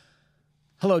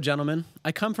 Hello, gentlemen.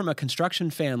 I come from a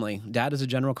construction family. Dad is a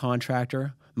general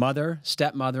contractor. Mother,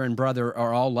 stepmother, and brother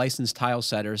are all licensed tile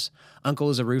setters.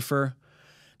 Uncle is a roofer.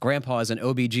 Grandpa is an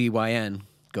OBGYN.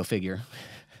 Go figure.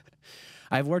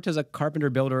 I've worked as a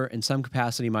carpenter builder in some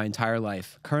capacity my entire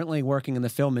life, currently working in the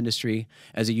film industry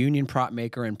as a union prop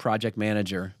maker and project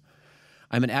manager.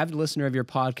 I'm an avid listener of your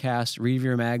podcast, read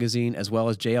your magazine, as well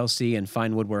as JLC and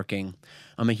Fine Woodworking.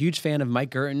 I'm a huge fan of Mike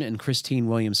Gerton and Christine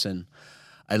Williamson,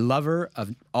 a lover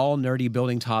of all nerdy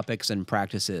building topics and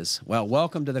practices. Well,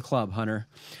 welcome to the club, Hunter.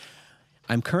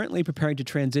 I'm currently preparing to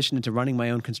transition into running my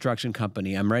own construction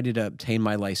company. I'm ready to obtain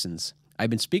my license. I've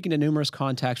been speaking to numerous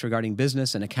contacts regarding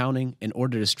business and accounting in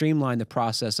order to streamline the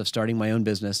process of starting my own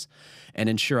business and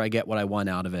ensure I get what I want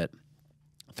out of it.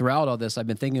 Throughout all this, I've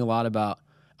been thinking a lot about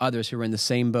others who are in the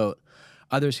same boat,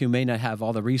 others who may not have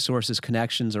all the resources,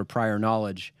 connections, or prior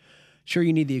knowledge. Sure,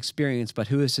 you need the experience, but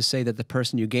who is to say that the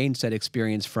person you gained said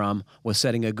experience from was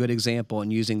setting a good example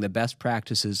and using the best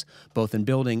practices both in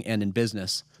building and in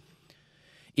business?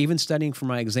 Even studying for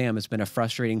my exam has been a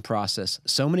frustrating process.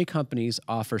 So many companies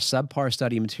offer subpar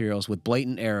study materials with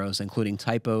blatant errors, including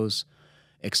typos,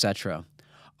 etc.,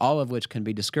 all of which can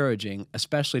be discouraging,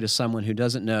 especially to someone who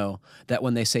doesn't know that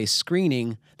when they say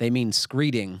screening, they mean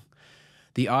screeding.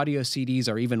 The audio CDs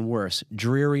are even worse,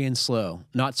 dreary and slow,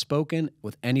 not spoken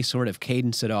with any sort of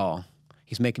cadence at all.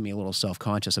 He's making me a little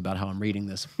self-conscious about how I'm reading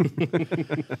this.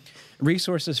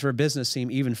 Resources for business seem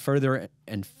even farther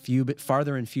and few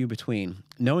between.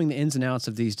 Knowing the ins and outs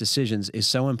of these decisions is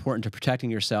so important to protecting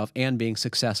yourself and being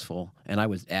successful, and I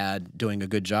would add, doing a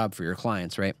good job for your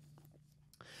clients, right?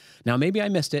 Now, maybe I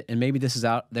missed it, and maybe this is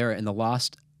out there in the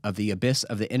lost of the abyss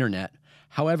of the internet.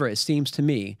 However, it seems to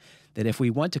me that if we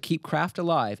want to keep craft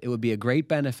alive, it would be a great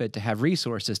benefit to have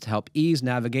resources to help ease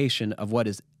navigation of what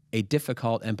is a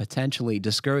difficult and potentially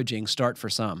discouraging start for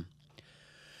some.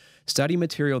 Study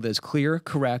material that is clear,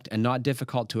 correct, and not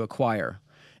difficult to acquire.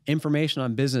 Information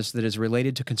on business that is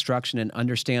related to construction and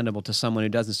understandable to someone who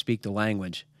doesn't speak the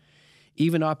language.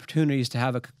 Even opportunities to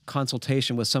have a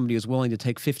consultation with somebody who's willing to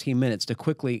take 15 minutes to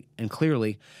quickly and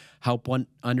clearly help one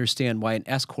understand why an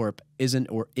S-Corp isn't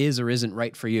or isn't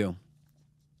right for you.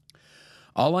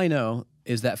 All I know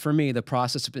is that for me, the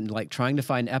process has been like trying to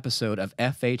find an episode of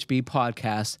FHB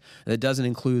podcast that doesn't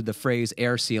include the phrase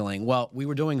air sealing. Well, we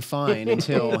were doing fine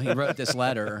until he wrote this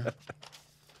letter.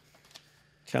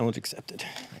 Challenge accepted.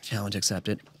 Challenge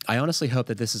accepted. I honestly hope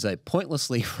that this is a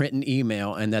pointlessly written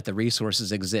email and that the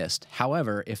resources exist.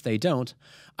 However, if they don't,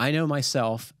 I know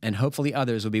myself and hopefully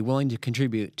others will be willing to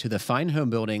contribute to the Fine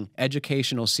Homebuilding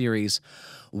educational series,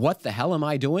 What the Hell Am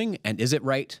I Doing and Is It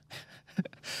Right?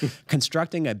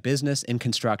 Constructing a Business in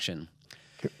Construction.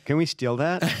 Can we steal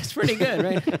that? It's pretty good,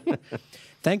 right?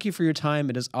 Thank you for your time,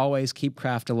 and as always, keep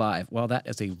craft alive. Well, that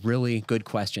is a really good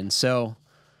question. So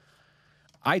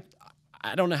I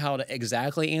don't know how to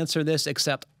exactly answer this,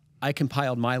 except I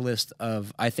compiled my list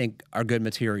of, I think, are good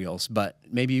materials, but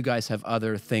maybe you guys have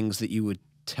other things that you would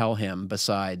tell him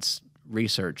besides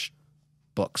research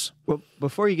books. Well,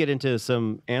 before you get into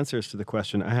some answers to the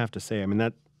question, I have to say, I mean,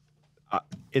 that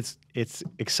it's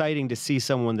exciting to see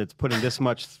someone that's putting this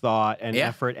much thought and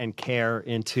effort and care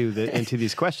into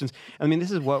these questions. I mean,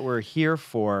 this is what we're here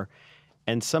for,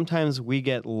 and sometimes we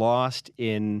get lost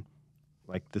in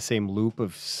like the same loop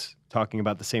of talking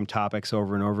about the same topics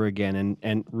over and over again,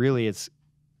 and really it's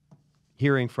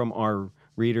hearing from our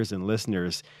readers and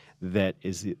listeners that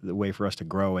is the way for us to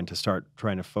grow and to start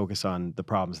trying to focus on the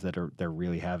problems that they're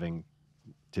really having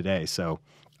today. So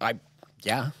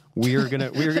we're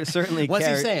gonna certainly. What's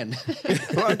he saying?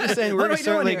 Well, I'm just saying we're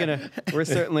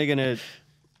certainly gonna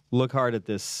look hard at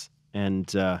this and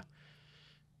try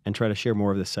to share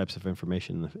more of this types of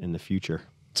information in the future.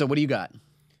 So what do you got?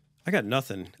 I got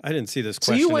nothing. I didn't see this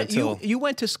question until you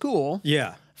went to school.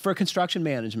 Yeah. For construction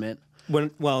management.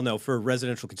 No, for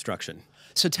residential construction.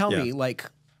 So tell me, like,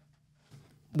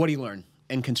 what do you learn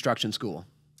in construction school?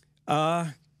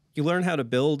 You learn how to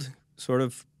build sort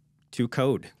of to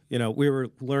code. You know, we were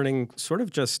learning sort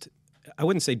of just, I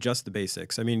wouldn't say just the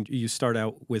basics. I mean, you start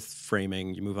out with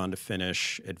framing, you move on to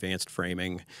finish, advanced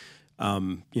framing,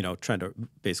 you know, trying to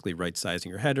basically right-sizing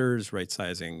your headers,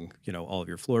 right-sizing, you know, all of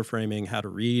your floor framing, how to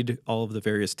read all of the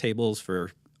various tables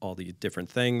for all the different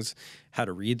things, how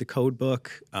to read the code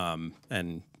book, and,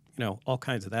 you know, all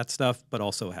kinds of that stuff, but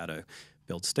also how to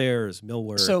build stairs,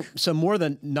 millwork. So more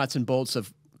than nuts and bolts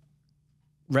of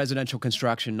residential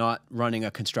construction, not running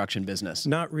a construction business.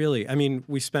 Not really. I mean,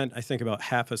 we spent, I think, about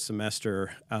half a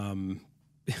semester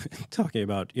talking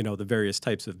about, you know, the various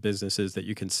types of businesses that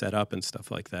you can set up and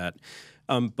stuff like that.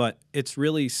 But it's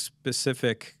really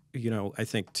specific, you know, I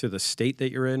think to the state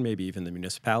that you're in, maybe even the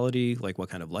municipality, like what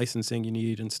kind of licensing you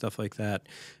need and stuff like that.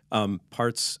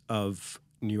 Parts of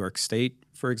New York State,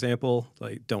 for example,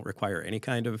 like don't require any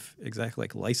kind of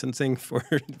like licensing for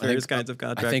various kinds of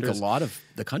contractors. I think a lot of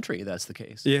the country that's the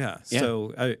case. Yeah.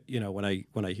 So you know, when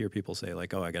I hear people say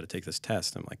like, "Oh, I got to take this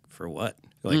test," I'm like, "For what?"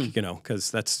 Like, you know,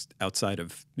 because that's outside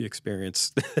of the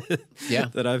experience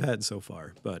that I've had so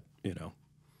far. But you know,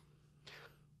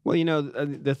 well, you know,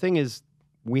 the thing is,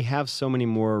 we have so many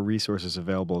more resources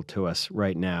available to us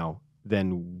right now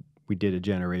than we did a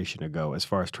generation ago, as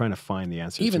far as trying to find the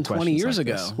answers. Even to 20 years like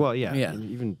ago. This. Well,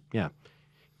 even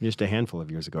just a handful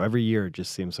of years ago. Every year, it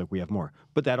just seems like we have more.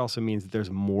 But that also means that there's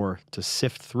more to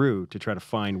sift through to try to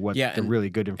find what the really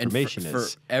good information is.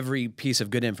 For every piece of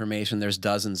good information, there's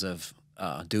dozens of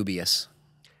dubious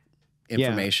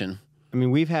information. Yeah. I mean,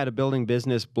 we've had a building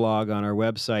business blog on our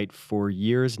website for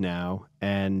years now,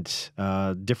 and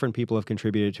different people have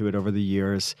contributed to it over the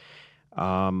years.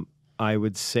 I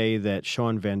would say that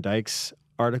Sean Van Dyke's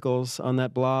articles on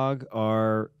that blog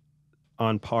are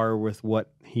on par with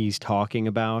what he's talking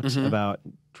about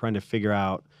trying to figure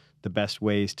out the best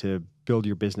ways to build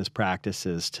your business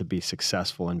practices to be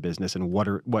successful in business and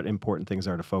what important things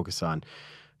are to focus on.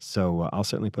 So I'll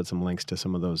certainly put some links to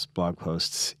some of those blog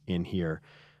posts in here.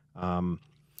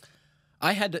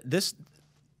 I had this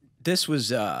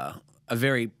was a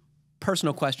very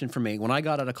personal question for me. When I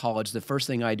got out of college, the first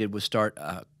thing I did was start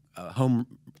a home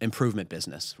improvement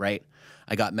business, right?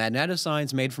 I got magneto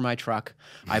signs made for my truck.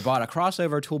 I bought a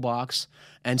crossover toolbox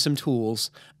and some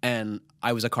tools, and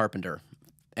I was a carpenter.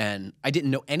 And I didn't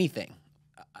know anything,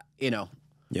 you know.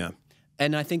 Yeah.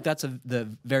 And I think that's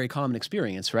the very common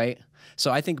experience, right?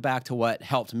 So I think back to what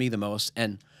helped me the most,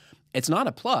 and it's not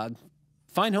a plug.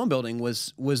 Fine Homebuilding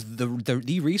was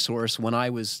the resource when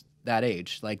I was that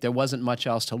age. Like, there wasn't much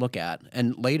else to look at.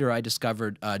 And later I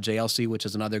discovered JLC, which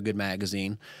is another good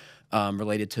magazine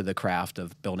related to the craft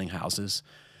of building houses.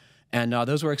 And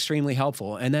those were extremely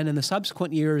helpful. And then in the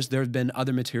subsequent years, there have been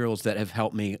other materials that have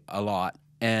helped me a lot.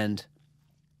 And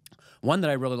one that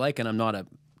I really like, and I'm not a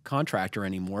contractor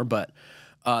anymore, but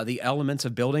The Elements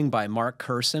of Building by Mark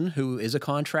Curson, who is a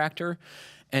contractor.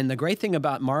 And the great thing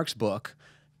about Mark's book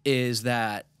is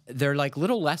that they're like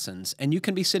little lessons, and you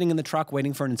can be sitting in the truck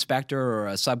waiting for an inspector or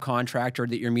a subcontractor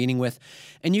that you're meeting with,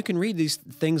 and you can read these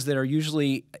things that are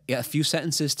usually a few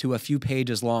sentences to a few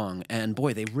pages long, and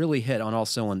boy, they really hit on all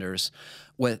cylinders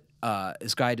what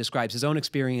this guy describes his own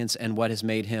experience and what has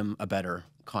made him a better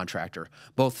contractor,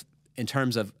 both in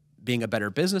terms of being a better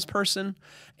business person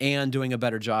and doing a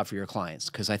better job for your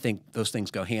clients. Because I think those things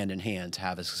go hand in hand to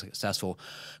have a successful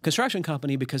construction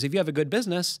company, because if you have a good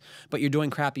business, but you're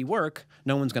doing crappy work,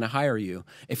 no one's going to hire you.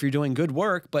 If you're doing good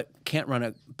work, but can't run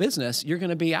a business, you're going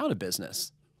to be out of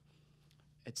business.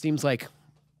 It seems like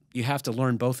you have to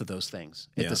learn both of those things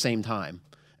at the same time.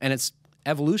 And it's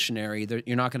evolutionary.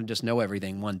 You're not going to just know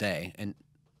everything one day. And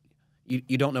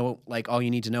you don't know like all you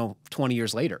need to know 20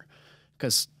 years later,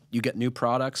 because you get new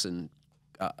products and,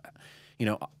 you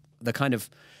know, the kind of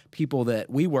people that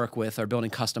we work with are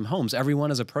building custom homes. Everyone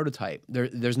is a prototype.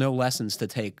 There's no lessons to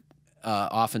take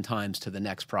oftentimes to the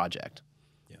next project.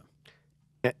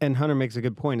 Yeah. And Hunter makes a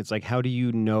good point. It's like, how do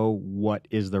you know what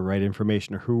is the right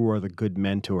information, or who are the good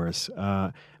mentors?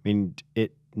 I mean,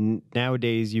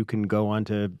 nowadays you can go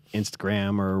onto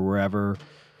Instagram or wherever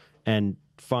and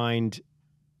find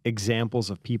examples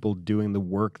of people doing the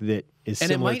work that is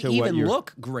similar to what you're... And it might even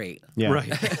look great. Yeah. Right.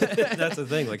 That's the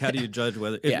thing. Like, how do you judge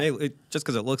whether... just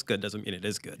because it looks good doesn't mean it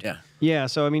is good. Yeah. Yeah,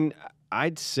 so, I mean,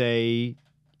 I'd say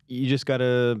you just got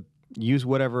to use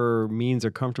whatever means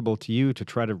are comfortable to you to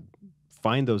try to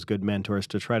find those good mentors,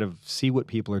 to try to see what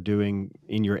people are doing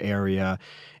in your area,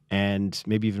 and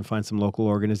maybe even find some local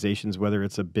organizations, whether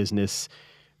it's a business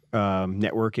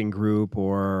networking group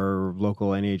or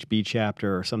local NHB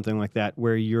chapter or something like that,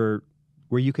 where you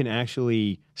can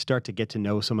actually start to get to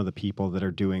know some of the people that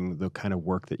are doing the kind of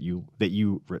work that you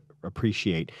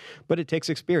appreciate. But it takes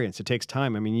experience. It takes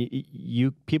time. I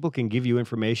mean, people can give you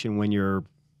information when you're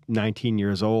 19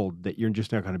 years old that you're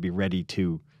just not going to be ready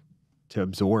to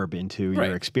absorb into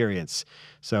your experience.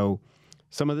 So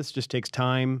some of this just takes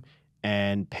time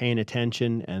and paying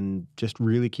attention and just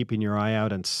really keeping your eye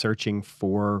out and searching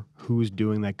for who's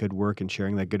doing that good work and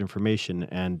sharing that good information.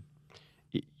 And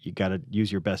you got to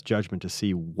use your best judgment to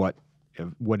see what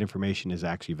information is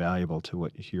actually valuable to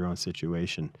your own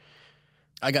situation.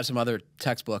 I got some other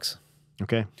textbooks.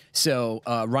 Okay. So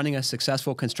Running a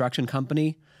Successful Construction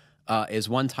Company is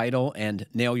one title, and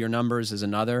Nail Your Numbers is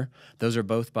another. Those are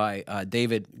both by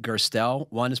David Gerstel.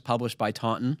 One is published by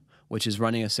Taunton, which is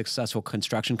Running a Successful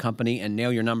Construction Company, and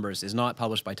Nail Your Numbers is not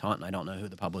published by Taunton. I don't know who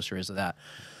the publisher is of that.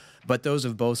 But those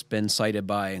have both been cited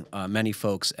by many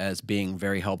folks as being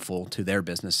very helpful to their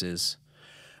businesses.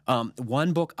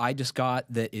 One book I just got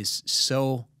that is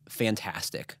so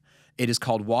fantastic. It is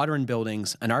called Water and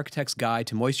Buildings, An Architect's Guide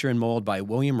to Moisture and Mold by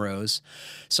William Rose.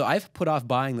 So I've put off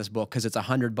buying this book because it's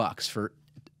 $100 for,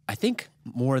 I think,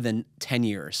 more than 10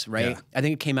 years, right? Yeah. I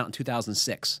think it came out in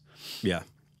 2006. Yeah.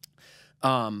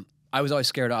 I was always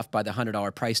scared off by the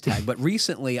 $100 price tag, but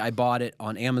recently I bought it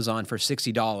on Amazon for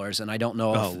 $60, and I don't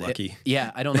know if... Oh, lucky.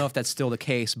 I don't know if that's still the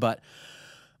case, but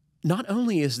not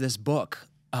only is this book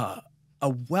a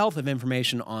wealth of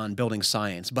information on building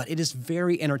science, but it is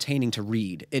very entertaining to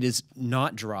read. It is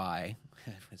not dry.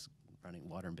 It's Running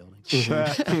Water and Buildings.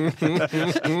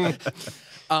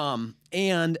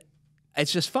 And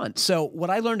it's just fun. So what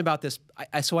I learned about this,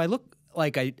 I look...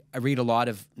 Like I read a lot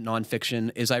of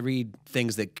nonfiction. I read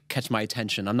things that catch my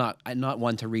attention. I'm not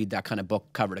one to read that kind of book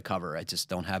cover to cover. I just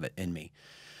don't have it in me.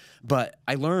 But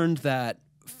I learned that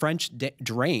French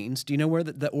drains. Do you know where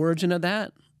the origin of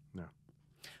that? No.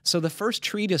 So the first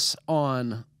treatise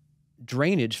on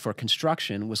drainage for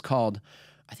construction was called,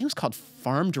 I think it was called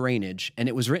Farm Drainage, and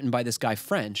it was written by this guy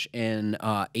French in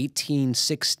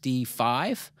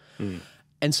 1865.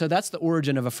 And so that's the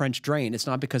origin of a French drain. It's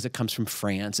not because it comes from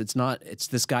France. It's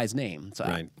this guy's name. So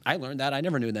right. I learned that. I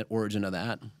never knew that origin of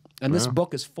that. And this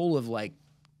book is full of like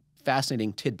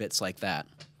fascinating tidbits like that.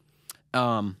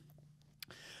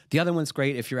 The other one's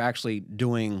great if you're actually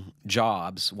doing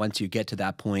jobs. Once you get to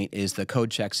that point, is the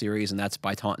Code Check series, and that's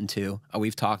by Taunton too.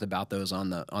 We've talked about those on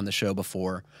the show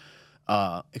before.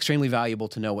 Extremely valuable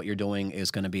to know what you're doing is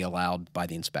going to be allowed by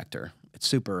the inspector. It's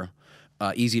super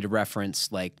easy to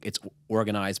reference. Like, it's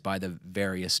organized by the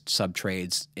various sub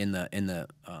trades in the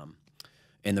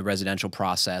residential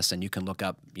process, and you can look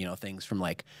up things from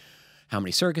like how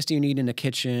many circuits do you need in the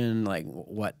kitchen, like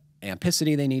what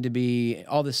ampicity they need to be,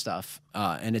 all this stuff,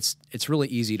 and it's really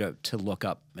easy to look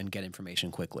up and get information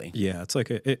quickly. Yeah, it's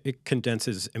like it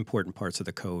condenses important parts of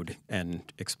the code and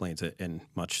explains it in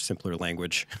much simpler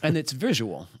language. And it's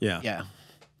visual. Yeah.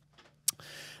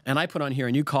 And I put on here,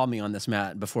 and you called me on this,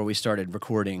 Matt, before we started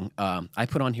recording. I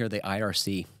put on here the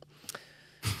IRC.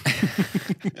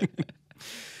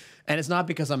 And it's not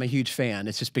because I'm a huge fan.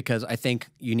 It's just because I think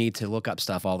you need to look up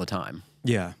stuff all the time.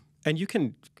 Yeah. And you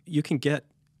can get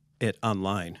it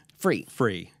online. Free.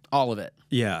 All of it.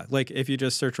 Yeah, like if you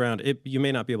just search around, you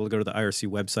may not be able to go to the IRC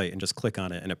website and just click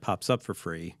on it and it pops up for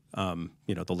free, the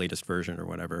latest version or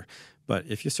whatever. But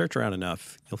if you search around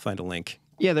enough, you'll find a link.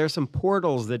 Yeah, there are some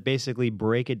portals that basically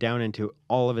break it down into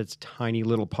all of its tiny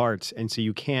little parts, and so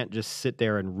you can't just sit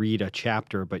there and read a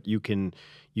chapter, but you can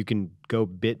go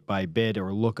bit by bit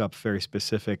or look up very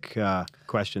specific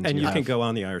questions. And you can go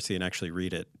on the IRC and actually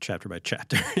read it chapter by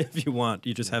chapter if you want.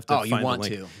 You just have to find you want the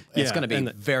link. to. It's going to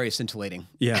be very scintillating.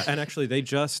 Yeah, and actually they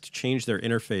just changed their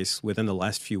interface within the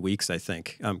last few weeks, I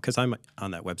think, because I'm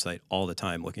on that website all the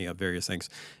time looking up various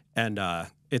things. And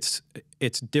it's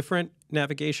different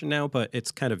navigation now, but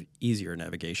it's kind of easier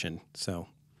navigation. So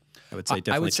I would say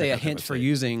definitely. I would say check a out their hint for website.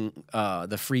 using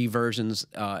the free versions,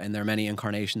 and there are many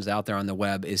incarnations out there on the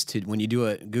web, is to, when you do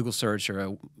a Google search or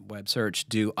a web search,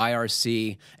 do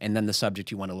IRC and then the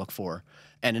subject you want to look for.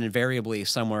 And invariably,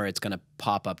 somewhere it's going to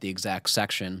pop up the exact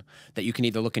section that you can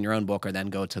either look in your own book or then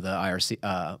go to the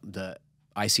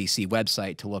ICC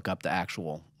website to look up the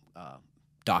actual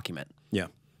document. Yeah.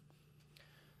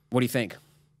 What do you think?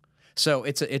 So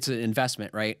it's an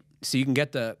investment, right? So you can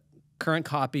get the current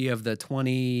copy of the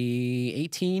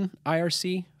 2018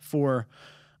 IRC for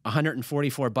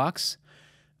 $144.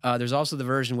 There's also the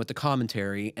version with the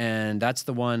commentary, and that's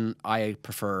the one I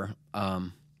prefer.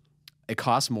 It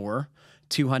costs more,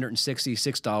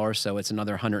 $266, so it's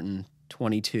another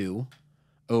 $122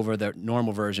 over the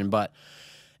normal version, but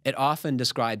it often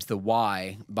describes the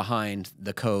why behind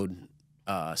the code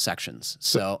sections.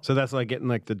 So that's like getting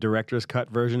like the director's cut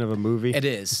version of a movie. it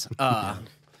is.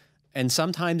 And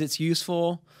sometimes it's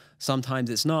useful, sometimes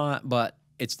it's not, but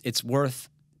it's worth.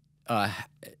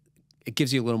 It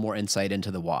gives you a little more insight into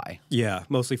the why. Yeah,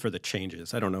 mostly for the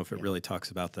changes. I don't know if it really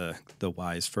talks about the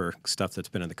whys for stuff that's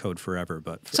been in the code forever,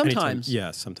 but Sometimes.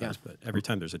 Sometimes. But every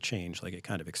time there's a change, like it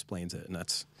kind of explains it, and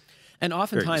that's And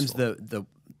oftentimes the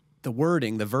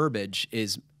wording, the verbiage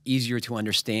is easier to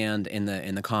understand in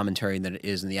the commentary than it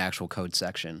is in the actual code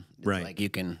section. It's Right. like you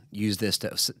can use this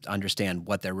to understand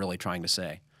what they're really trying to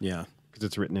say. yeah. Because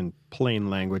it's written in plain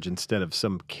language instead of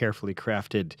some carefully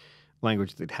crafted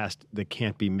language that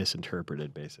can't be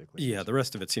misinterpreted, basically. Yeah, the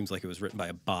rest of it seems like it was written by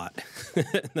a bot.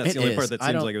 That's the only part that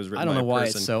seems like it was written by a person. I don't know why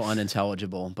it's so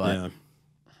unintelligible, but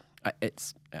Yeah.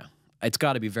 it's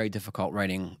got to be very difficult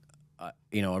writing,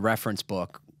 a reference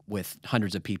book with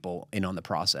hundreds of people in on the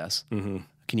process. Mm-hmm.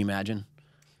 Can you imagine?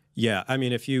 Yeah, I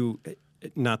mean, if you,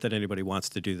 not that anybody wants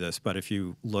to do this, but if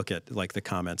you look at like the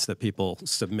comments that people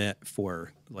submit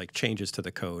for like changes to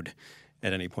the code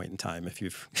at any point in time, if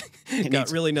you've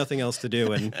got really nothing else to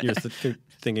do and you're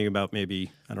thinking about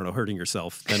maybe, I don't know, hurting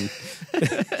yourself, then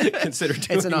consider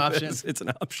doing It's an option. this. It's an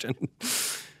option.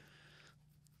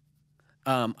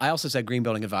 I also said Green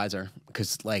Building Advisor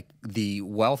because, like, the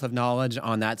wealth of knowledge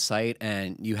on that site,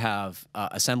 and you have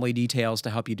assembly details to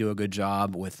help you do a good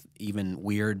job with even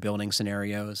weird building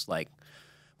scenarios. Like,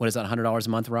 what is that, $100 a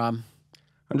month, Rob?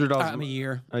 $100 A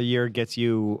year. A year gets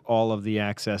you all of the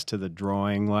access to the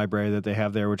drawing library that they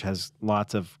have there, which has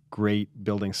lots of great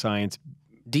building science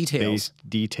Details.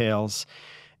 details,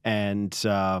 and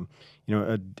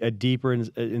a deeper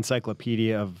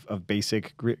encyclopedia of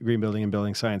basic green building and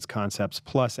building science concepts,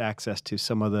 plus access to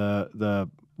some of the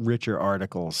richer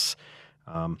articles.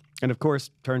 And of course,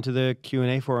 turn to the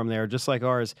Q&A forum there, just like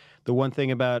ours. The one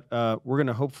thing about we're going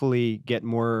to hopefully get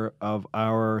more of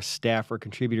our staff or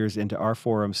contributors into our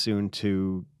forum soon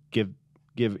to give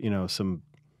some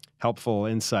helpful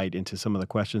insight into some of the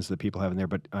questions that people have in there.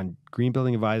 But on Green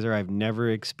Building Advisor, I've never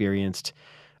experienced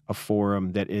a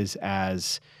forum that is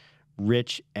as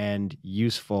rich and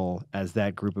useful as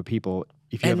that group of people.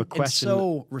 If you have a question, it's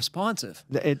so responsive.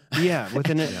 Within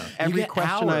every get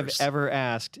question hours. I've ever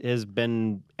asked has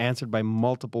been answered by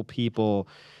multiple people.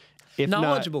 If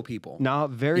Knowledgeable people.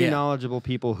 Very knowledgeable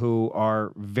people who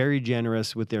are very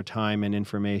generous with their time and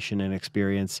information and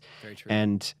experience. Very true.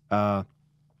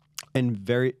 And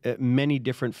very many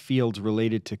different fields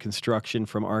related to construction,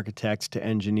 from architects to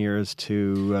engineers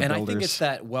to builders. And I think it's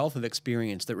that wealth of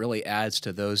experience that really adds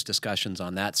to those discussions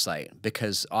on that site,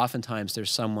 because oftentimes there's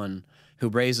someone who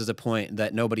raises a point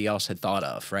that nobody else had thought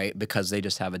of, right? Because they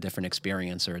just have a different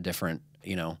experience or a different,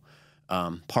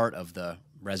 part of the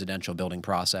residential building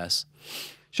process.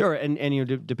 Sure, and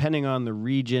depending on the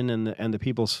region and the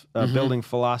people's building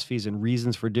philosophies and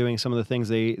reasons for doing some of the things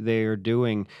they are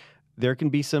doing, there can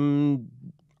be some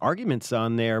arguments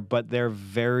on there, but they're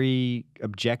very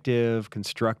objective,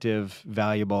 constructive,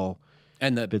 valuable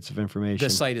And the bits of information.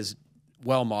 The site is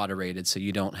well moderated, so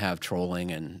you don't have trolling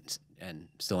and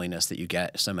silliness that you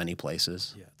get so many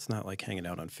places. Yeah, it's not like hanging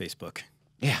out on Facebook.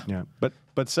 Yeah. Yeah,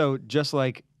 but so just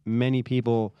like many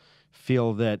people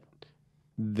feel that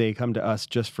they come to us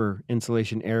just for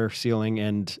insulation, air sealing,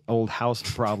 and old house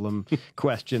problem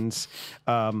questions.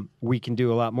 We can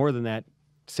do a lot more than that.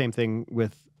 Same thing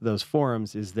with those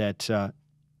forums is that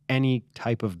any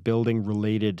type of building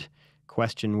related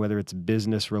question, whether it's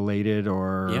business related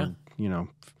or, you know,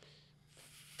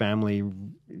 family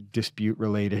dispute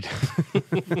related.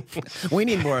 We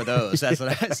need more of those. That's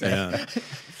what I say.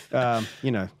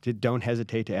 You know, don't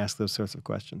hesitate to ask those sorts of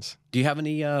questions. Do you have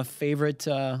any favorite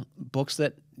books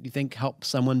that you think help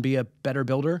someone be a better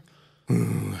builder? I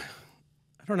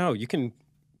don't know. You can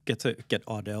get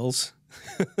Audell's.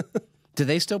 Do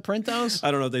they still print those?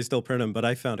 I don't know if they still print them, but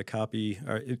I found a copy,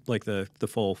 or like the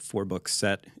full 4-book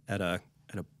set at a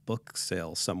book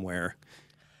sale somewhere.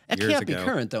 It can't be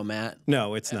current though, Matt.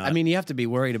 No, it's not. I mean, you have to be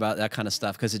worried about that kind of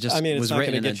stuff because it just was written in a different. It's not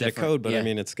going to get you to code, but I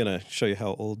mean, it's going to show you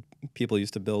how old people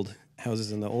used to build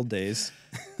houses in the old days.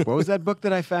 What was that book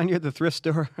that I found you at the thrift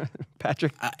store,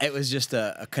 Patrick? It was just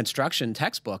a construction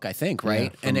textbook, I think,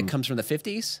 right? And it comes from the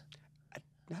 50s? I'm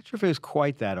not sure if it was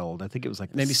quite that old. I think it was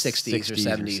like maybe 60s or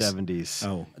 70s.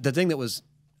 Oh. The thing that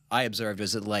I observed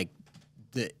was that like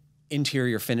the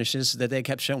interior finishes that they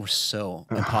kept showing were so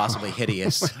impossibly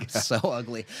hideous, so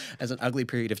ugly, as an ugly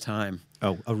period of time.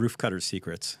 Oh, A Roof Cutter's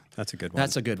Secrets. That's a good one.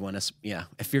 That's a good one. Yeah.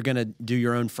 If you're going to do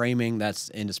your own framing, that's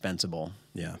indispensable.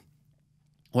 Yeah.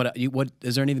 What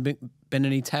is there been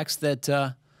any text that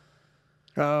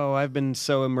I've been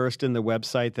so immersed in the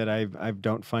website that I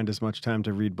don't find as much time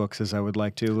to read books as I would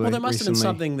like to. Well, there must have been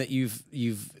something that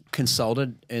you've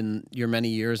consulted in your many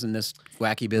years in this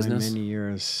wacky business. Many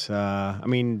years. I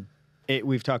mean,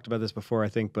 we've talked about this before, I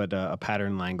think, but a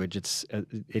pattern language. It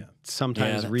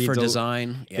sometimes reads for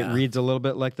design. It reads a little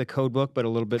bit like the code book, but a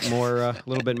little bit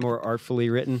more artfully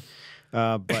written.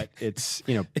 But it's,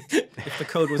 you know, if the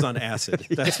code was on acid,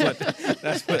 that's what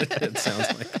it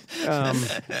sounds like.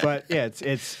 But yeah,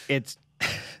 it's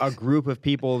a group of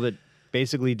people that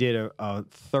basically did a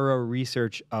thorough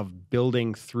research of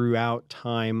building throughout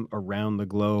time around the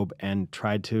globe and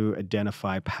tried to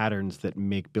identify patterns that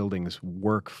make buildings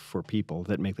work for people,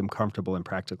 that make them comfortable and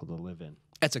practical to live in.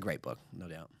 That's a great book, no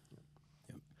doubt.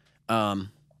 Yep.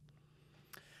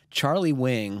 Charlie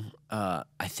Wing, I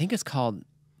think it's called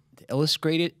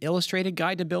Illustrated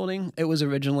Guide to Building. It was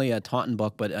originally a Taunton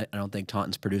book, but I don't think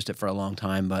Taunton's produced it for a long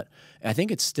time. But I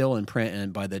think it's still in print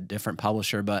and by the different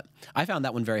publisher. But I found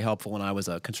that one very helpful when I was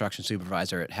a construction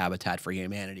supervisor at Habitat for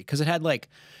Humanity because it had like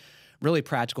really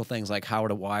practical things like how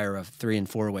to wire a 3- and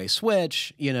 4-way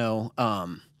switch, you know,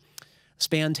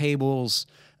 span tables,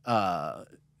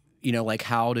 you know, like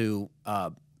how to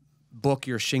book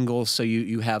your shingles so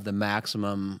you have the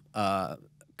maximum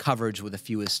coverage with the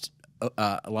fewest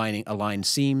aligned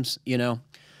seams, you know,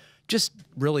 just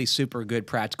really super good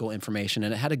practical information.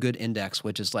 And it had a good index,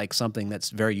 which is like something that's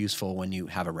very useful when you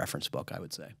have a reference book, I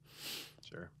would say.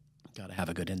 Sure. Got to have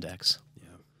a good index. Yeah.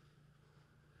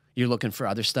 You're looking for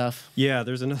other stuff? Yeah,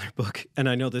 there's another book. And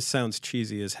I know this sounds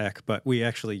cheesy as heck, but we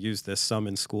actually used this some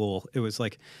in school. It was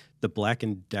like the Black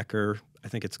 & Decker, I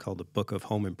think it's called the Book of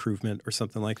Home Improvement or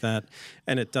something like that.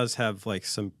 And it does have like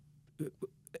some,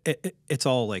 it's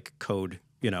all like code,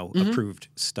 you know, approved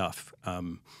stuff.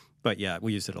 But yeah,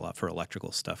 we used it a lot for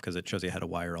electrical stuff because it shows you how to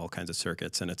wire all kinds of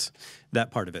circuits, and it's that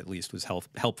part of it at least was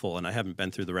helpful. And I haven't been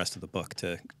through the rest of the book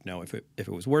to know if it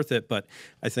was worth it, but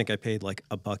I think I paid like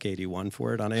 $1.81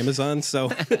 for it on Amazon. So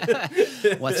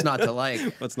what's not to like?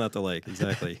 What's not to like?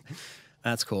 Exactly.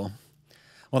 That's cool.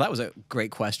 Well, that was a great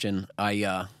question.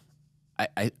 I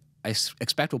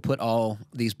expect we'll put all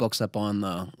these books up on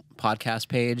the podcast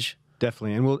page.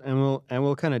 Definitely, and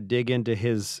we'll kind of dig into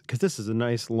his, because this is a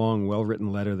nice, long,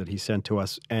 well-written letter that he sent to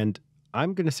us, and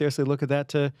I'm going to seriously look at that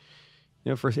to,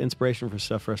 you know, for inspiration for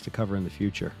stuff for us to cover in the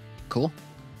future. Cool.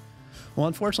 Well,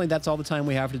 unfortunately, that's all the time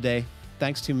we have today.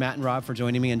 Thanks to Matt and Rob for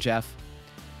joining me and Jeff,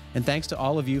 and thanks to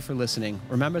all of you for listening.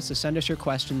 Remember to send us your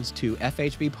questions to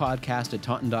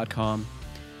fhbpodcast@taunton.com,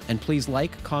 and please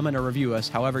like, comment, or review us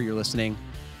however you're listening.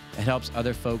 It helps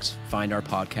other folks find our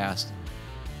podcast.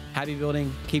 Happy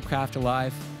building, keep craft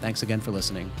alive. Thanks again for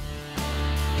listening.